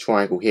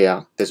triangle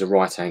here, there's a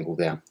right angle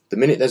there. The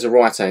minute there's a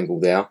right angle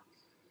there,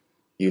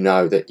 you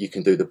know that you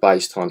can do the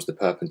base times the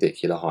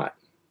perpendicular height.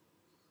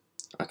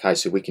 Okay,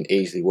 so we can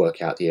easily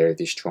work out the area of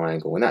this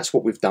triangle, and that's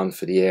what we've done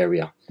for the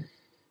area.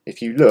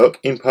 If you look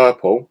in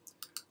purple,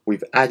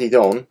 we've added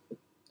on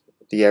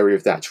the area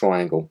of that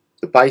triangle.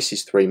 The base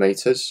is 3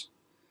 meters.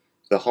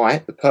 The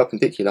height, the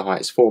perpendicular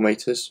height, is 4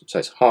 meters, so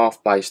it's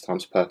half base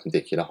times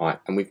perpendicular height,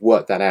 and we've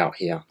worked that out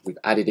here. We've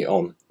added it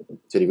on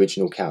to the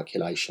original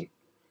calculation,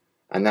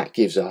 and that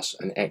gives us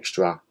an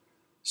extra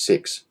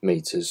 6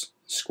 meters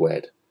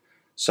squared.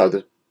 So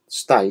the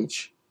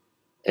stage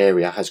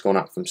area has gone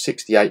up from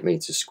 68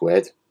 meters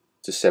squared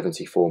to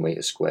 74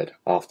 meters squared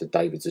after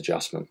David's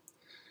adjustment.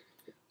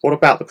 What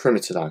about the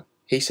perimeter though?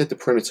 He said the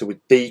perimeter would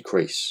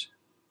decrease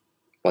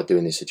by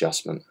doing this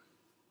adjustment.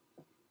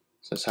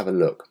 So let's have a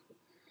look.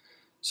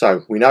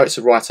 So we know it's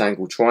a right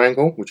angle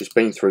triangle, we've just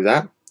been through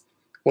that.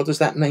 What does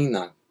that mean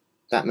though?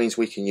 That means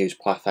we can use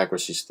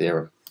Pythagoras'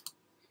 theorem.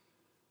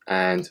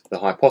 And the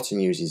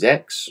hypotenuse is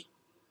x,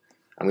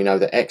 and we know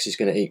that x is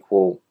going to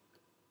equal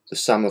the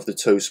sum of the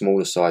two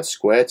smaller sides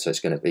squared, so it's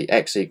going to be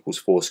x equals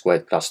 4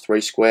 squared plus 3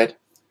 squared,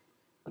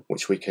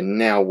 which we can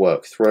now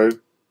work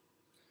through.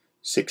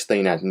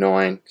 16 add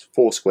 9,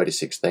 4 squared is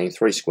 16,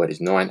 3 squared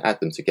is 9, add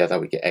them together,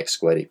 we get x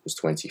squared equals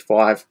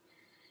 25.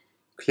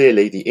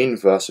 Clearly the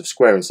inverse of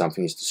squaring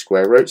something is the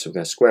square root, so we're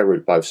going to square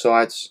root both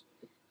sides,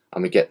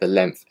 and we get the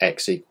length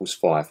x equals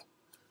 5.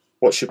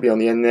 What should be on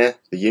the end there?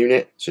 The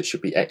unit, so it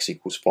should be x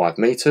equals 5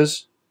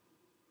 meters.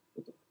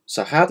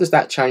 So how does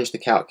that change the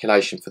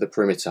calculation for the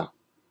perimeter?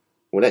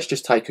 Well, let's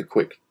just take a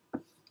quick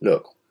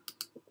look.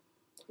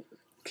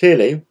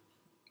 Clearly,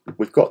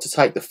 we've got to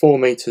take the 4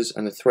 meters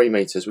and the 3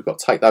 meters, we've got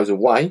to take those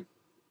away,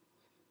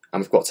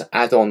 and we've got to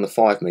add on the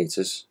 5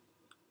 meters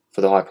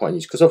for the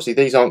hypotenuse, because obviously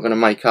these aren't going to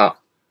make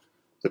up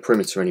the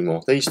perimeter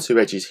anymore. These two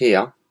edges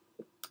here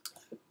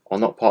are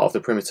not part of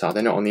the perimeter,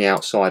 they're not on the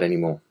outside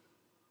anymore.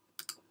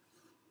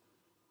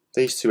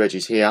 These two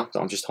edges here that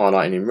I'm just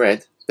highlighting in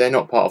red, they're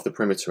not part of the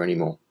perimeter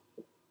anymore.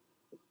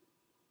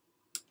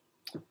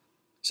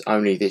 It's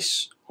only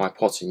this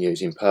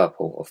hypotenuse in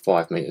purple of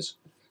 5 meters.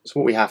 So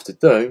what we have to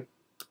do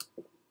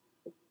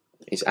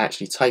is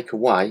actually take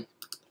away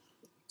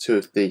two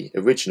of the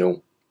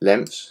original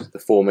lengths, the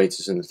 4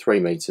 meters and the 3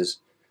 meters,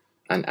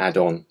 and add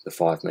on the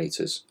 5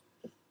 meters.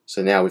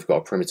 So now we've got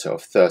a perimeter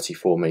of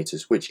 34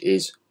 meters, which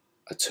is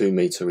a 2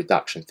 meter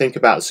reduction. Think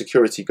about the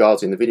security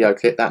guards in the video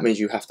clip. That means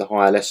you have to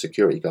hire less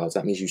security guards.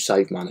 That means you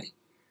save money.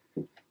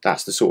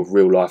 That's the sort of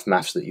real life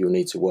maths that you'll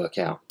need to work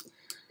out.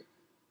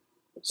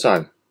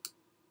 So,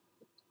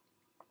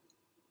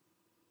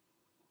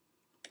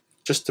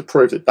 just to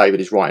prove that David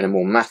is right in a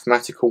more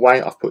mathematical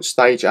way, I've put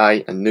stage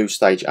A and new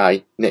stage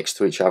A next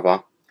to each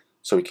other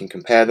so we can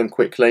compare them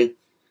quickly,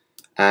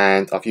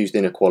 and I've used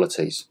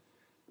inequalities.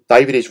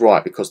 David is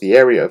right because the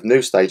area of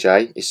new stage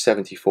A is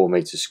 74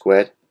 meters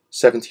squared.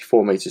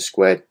 74 meters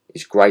squared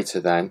is greater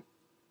than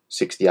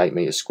 68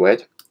 meters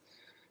squared,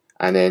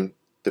 and then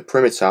the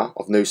perimeter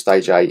of new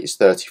stage A is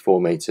 34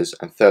 meters,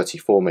 and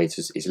 34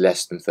 meters is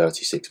less than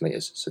 36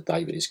 meters, so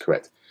David is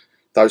correct.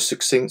 Those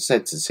succinct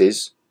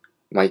sentences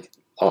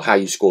are how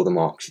you score the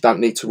marks. You don't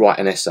need to write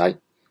an essay.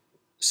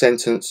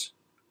 Sentence,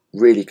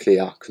 really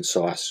clear,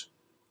 concise,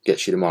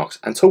 gets you the marks.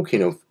 And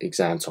talking of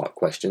exam type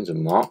questions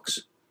and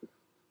marks,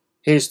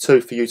 here's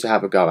two for you to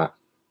have a go at.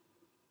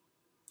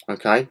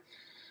 Okay,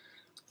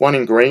 one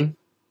in green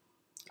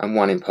and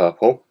one in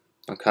purple.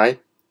 Okay,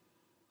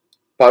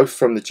 both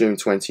from the June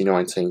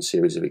 2019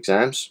 series of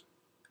exams.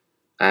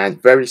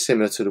 and very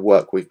similar to the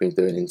work we've been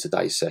doing in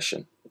today's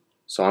session.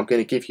 So I'm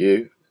going to give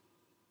you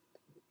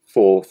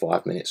 4 or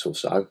 5 minutes or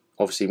so.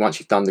 Obviously, once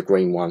you've done the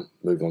green one,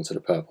 move on to the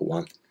purple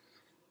one,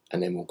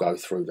 and then we'll go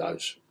through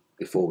those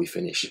before we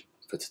finish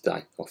for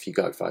today. Off you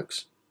go,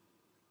 folks.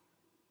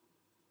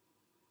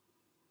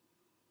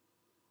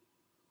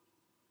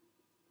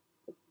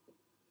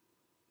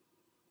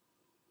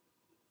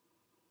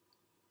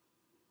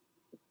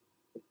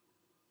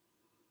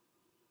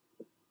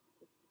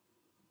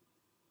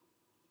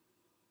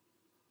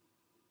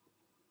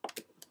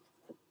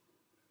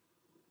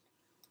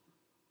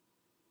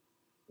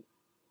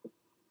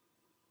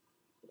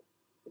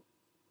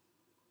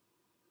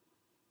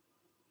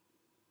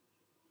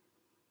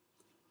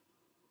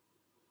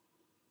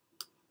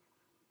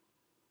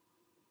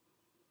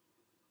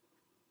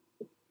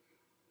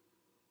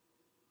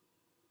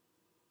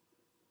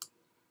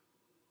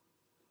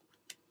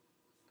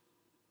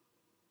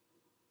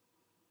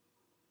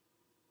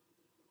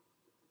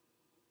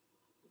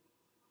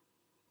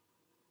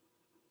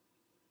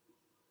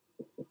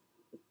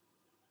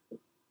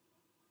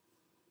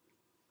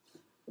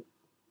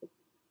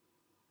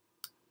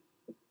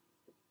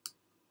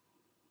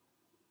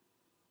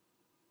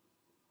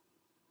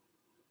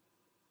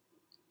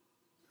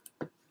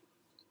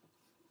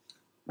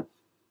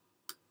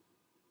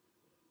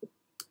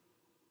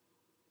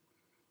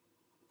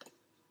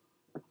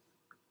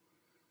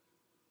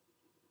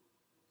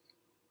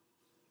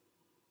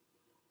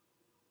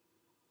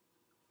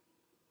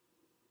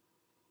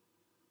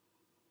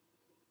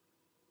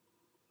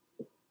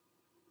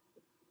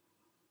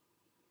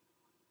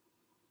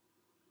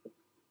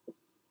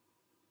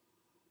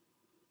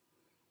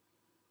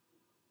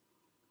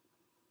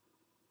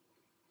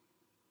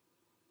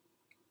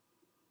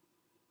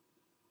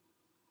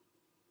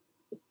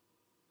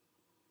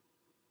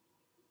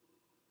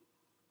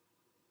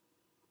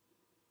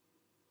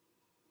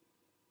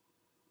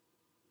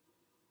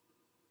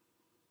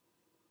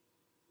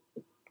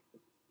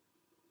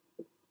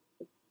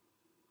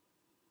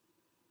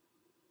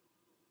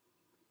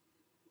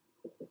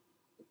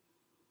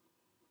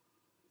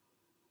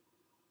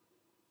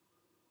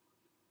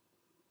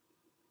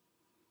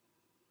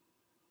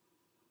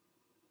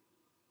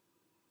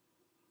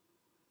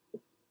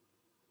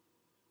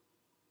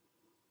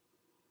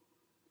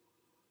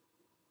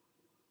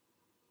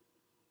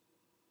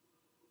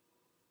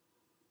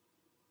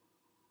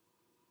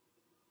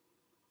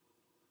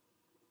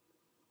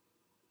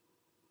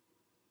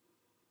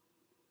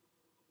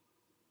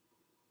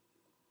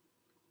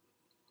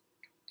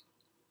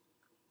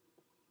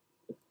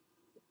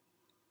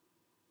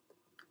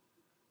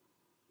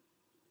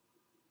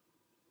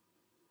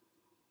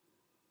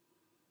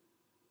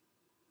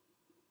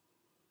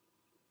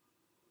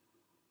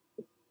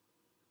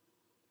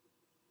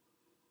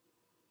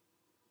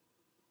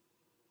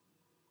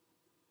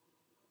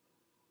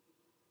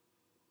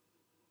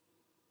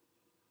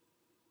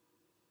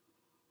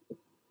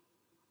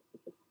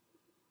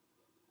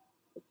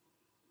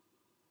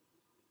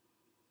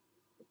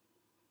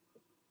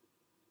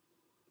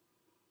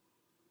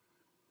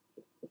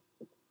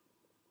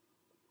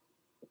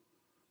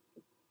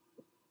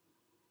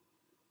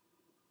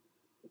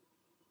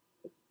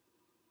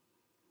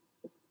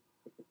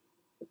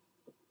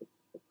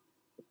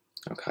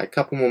 Okay, a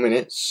couple more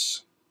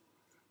minutes,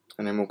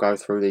 and then we'll go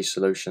through these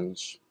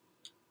solutions.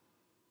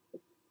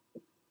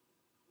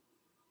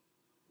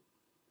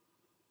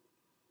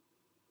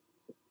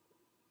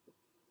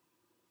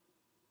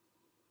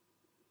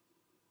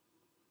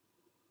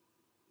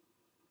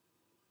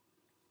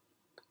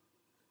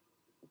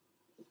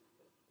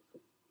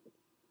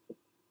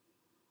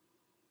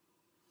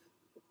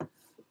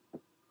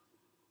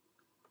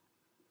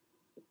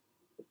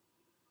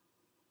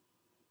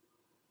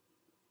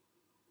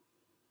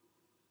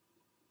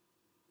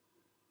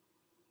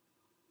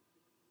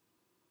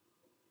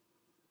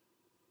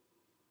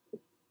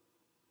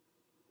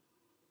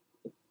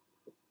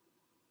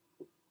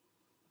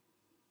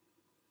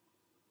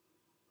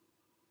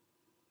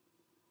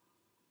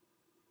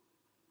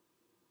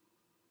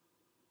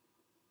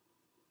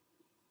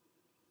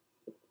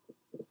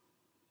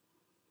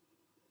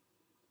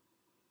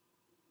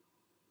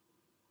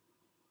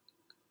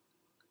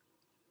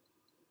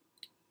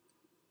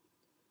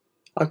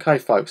 Okay,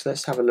 folks,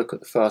 let's have a look at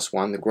the first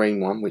one, the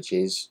green one, which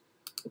is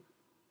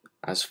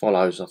as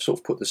follows. I've sort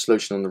of put the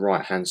solution on the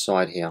right hand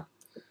side here,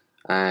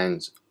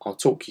 and I'll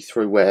talk you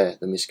through where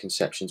the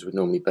misconceptions would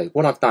normally be.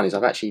 What I've done is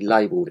I've actually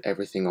labelled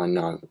everything I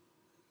know.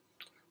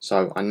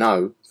 So I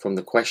know from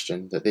the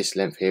question that this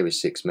length here is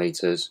 6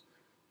 meters,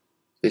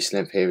 this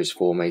length here is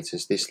 4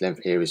 meters, this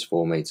length here is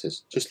 4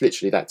 meters. Just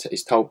literally that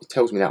it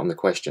tells me that on the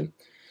question.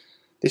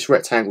 This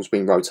rectangle's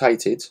been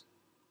rotated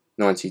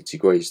 90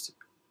 degrees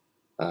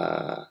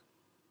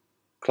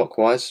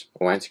clockwise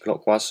or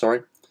anti-clockwise,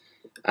 sorry,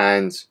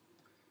 and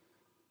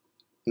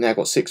now I've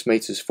got 6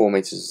 meters, 4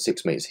 meters, and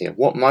 6 meters here.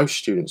 What most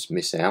students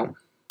miss out,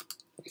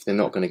 if they're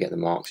not going to get the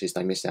marks, is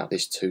they miss out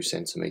this 2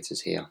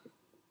 centimeters here.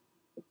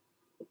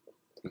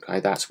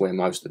 Okay, that's where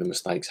most of the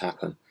mistakes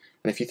happen.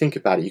 And if you think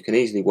about it, you can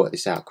easily work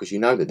this out, because you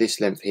know that this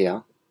length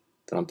here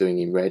that I'm doing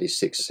in red is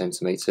 6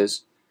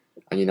 centimeters,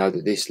 and you know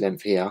that this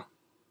length here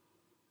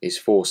is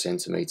 4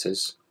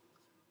 centimeters.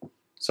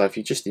 So if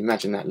you just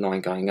imagine that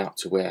line going up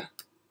to where,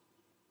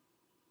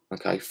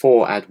 okay,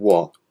 4 add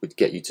what would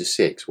get you to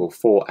 6? Well,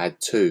 4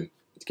 add 2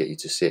 would get you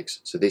to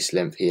 6. So this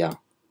length here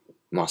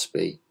must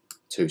be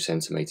 2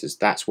 centimeters.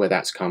 That's where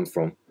that's come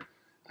from.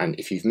 And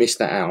if you've missed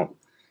that out,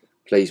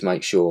 please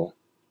make sure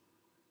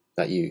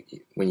that you,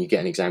 when you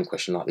get an exam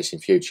question like this in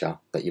future,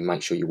 that you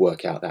make sure you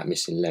work out that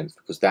missing length,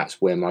 because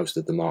that's where most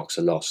of the marks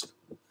are lost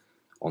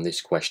on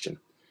this question.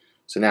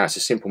 So now it's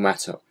a simple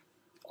matter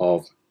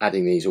of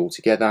adding these all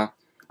together.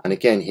 And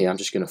again here, I'm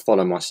just going to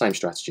follow my same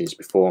strategy as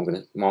before. I'm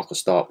going to mark a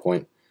start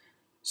point.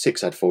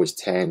 6 add 4 is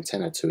 10,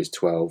 10 add 2 is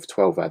 12,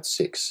 12 add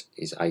 6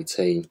 is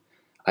 18,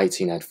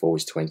 18 add 4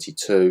 is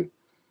 22,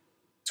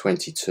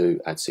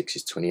 22 add 6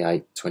 is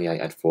 28, 28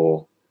 add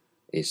 4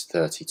 is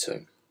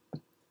 32.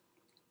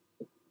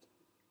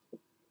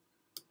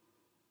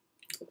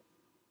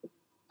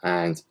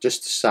 And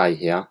just to say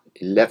here,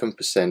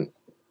 11%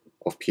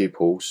 of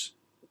pupils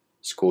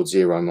scored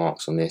 0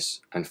 marks on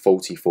this, and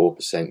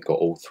 44% got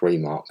all 3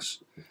 marks.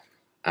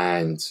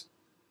 And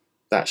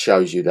that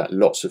shows you that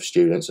lots of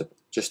students, are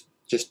just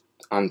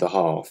under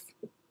half,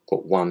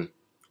 got 1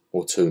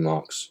 or 2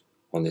 marks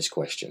on this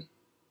question.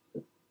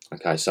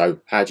 Okay, so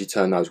how do you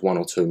turn those 1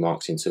 or 2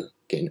 marks into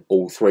getting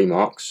all 3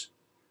 marks?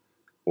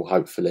 Well,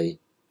 hopefully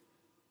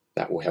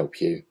that will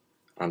help you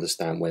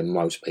understand where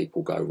most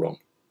people go wrong.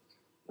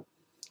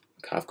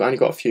 Okay, I've only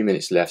got a few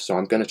minutes left, so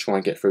I'm going to try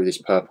and get through this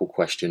purple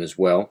question as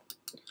well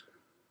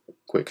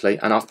quickly.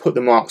 And I've put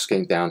the mark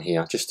scheme down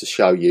here just to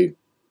show you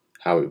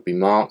how it would be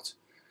marked.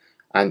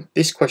 And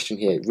this question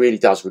here really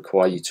does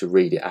require you to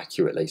read it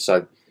accurately.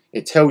 So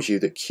it tells you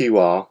that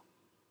QR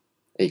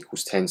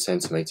equals 10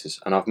 centimeters,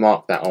 and I've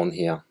marked that on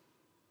here.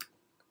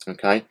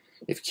 Okay,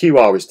 if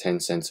QR is 10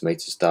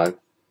 centimeters though,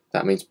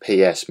 that means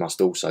PS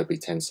must also be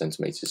 10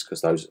 centimeters,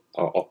 because those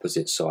are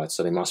opposite sides,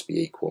 so they must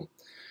be equal.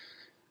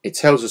 It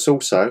tells us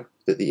also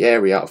that the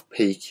area of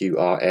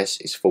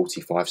PQRS is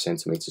 45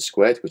 centimeters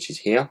squared, which is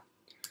here.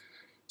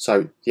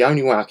 So the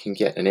only way I can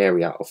get an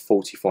area of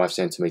 45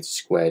 centimeters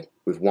squared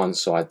with one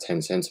side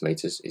 10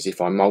 centimeters is if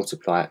I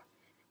multiply it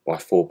by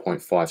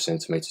 4.5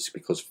 centimeters,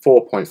 because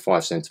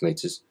 4.5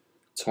 centimeters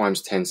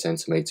times 10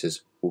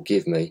 centimeters will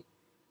give me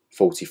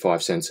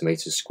 45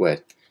 centimeters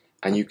squared.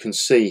 And you can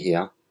see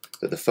here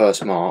that the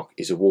first mark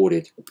is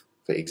awarded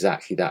for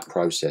exactly that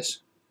process.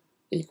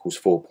 Equals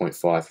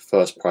 4.5.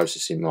 First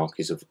processing mark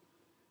is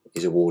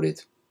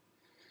awarded.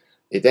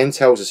 It then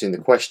tells us in the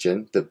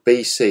question that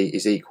BC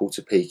is equal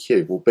to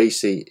PQ. Well,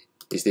 BC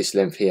is this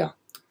length here.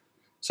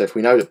 So if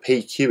we know that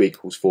PQ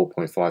equals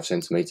 4.5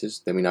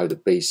 centimeters, then we know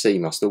that BC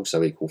must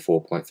also equal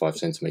 4.5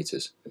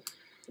 centimeters.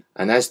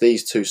 And as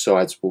these two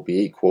sides will be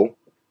equal,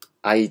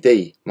 AD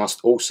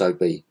must also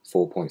be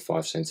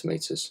 4.5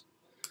 centimeters.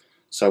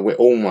 So we're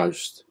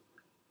almost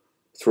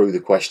through the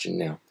question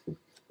now.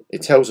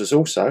 It tells us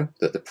also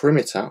that the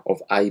perimeter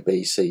of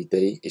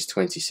ABCD is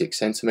 26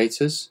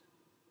 centimeters.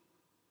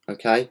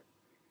 Okay,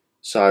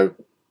 so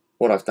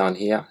what I've done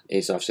here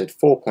is I've said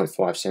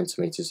 4.5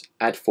 centimeters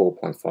add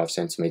 4.5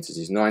 centimeters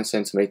is 9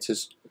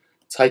 centimeters.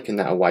 Taken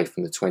that away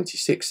from the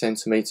 26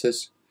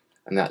 centimeters,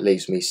 and that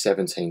leaves me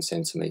 17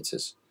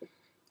 centimeters.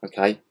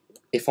 Okay,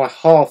 if I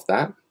halve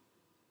that,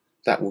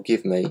 that will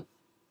give me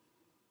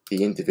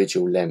the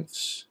individual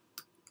lengths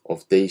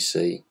of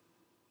DC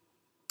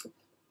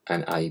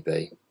and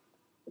AB.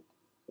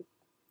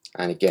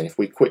 And again, if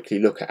we quickly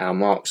look at our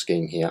mark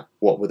scheme here,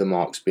 what were the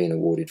marks being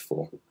awarded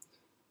for?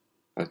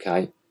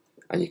 Okay,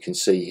 and you can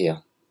see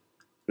here,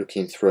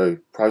 looking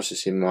through,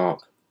 processing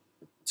mark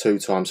 2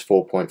 times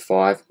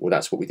 4.5, well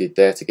that's what we did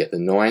there to get the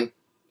 9.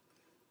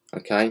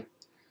 Okay,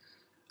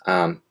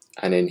 and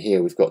then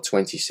here we've got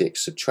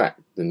 26, subtract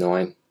the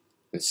 9,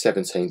 and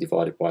 17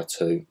 divided by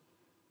 2,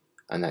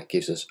 and that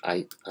gives us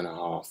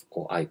 8.5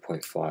 or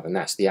 8.5, and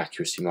that's the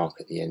accuracy mark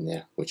at the end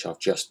there, which I've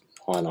just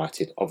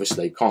highlighted.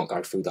 Obviously can't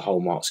go through the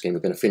whole mark scheme, we're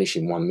going to finish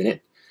in 1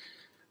 minute,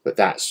 but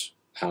that's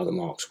how the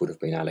marks would have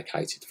been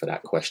allocated for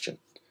that question.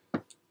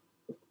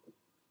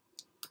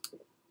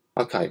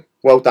 Okay,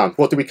 well done.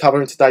 What did we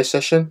cover in today's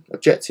session?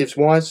 Objectives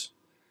wise,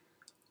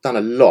 done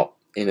a lot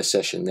in a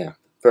session there,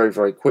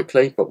 very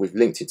quickly, but we've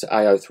linked it to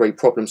AO3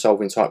 problem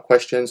solving type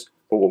questions.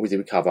 But what did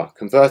we cover?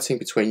 Converting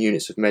between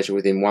units of measure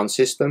within one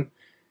system,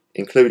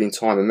 including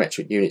time and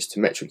metric units to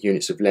metric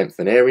units of length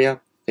and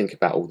area. Think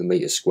about all the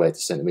meters squared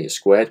to centimeters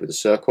squared with a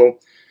circle.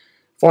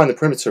 Find the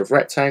perimeter of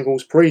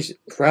rectangles,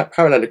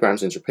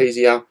 parallelograms and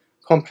trapezia,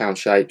 compound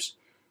shapes.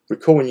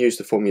 Recall and use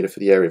the formula for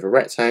the area of a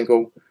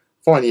rectangle.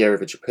 Find the area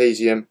of a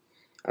trapezium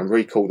and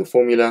recall the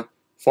formula.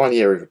 Find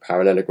the area of a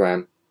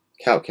parallelogram.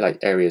 Calculate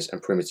areas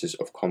and perimeters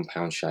of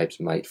compound shapes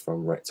made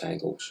from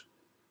rectangles.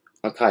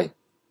 Okay,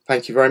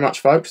 thank you very much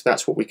folks,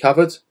 that's what we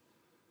covered,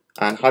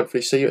 and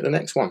hopefully see you at the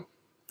next one.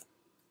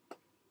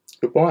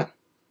 Goodbye.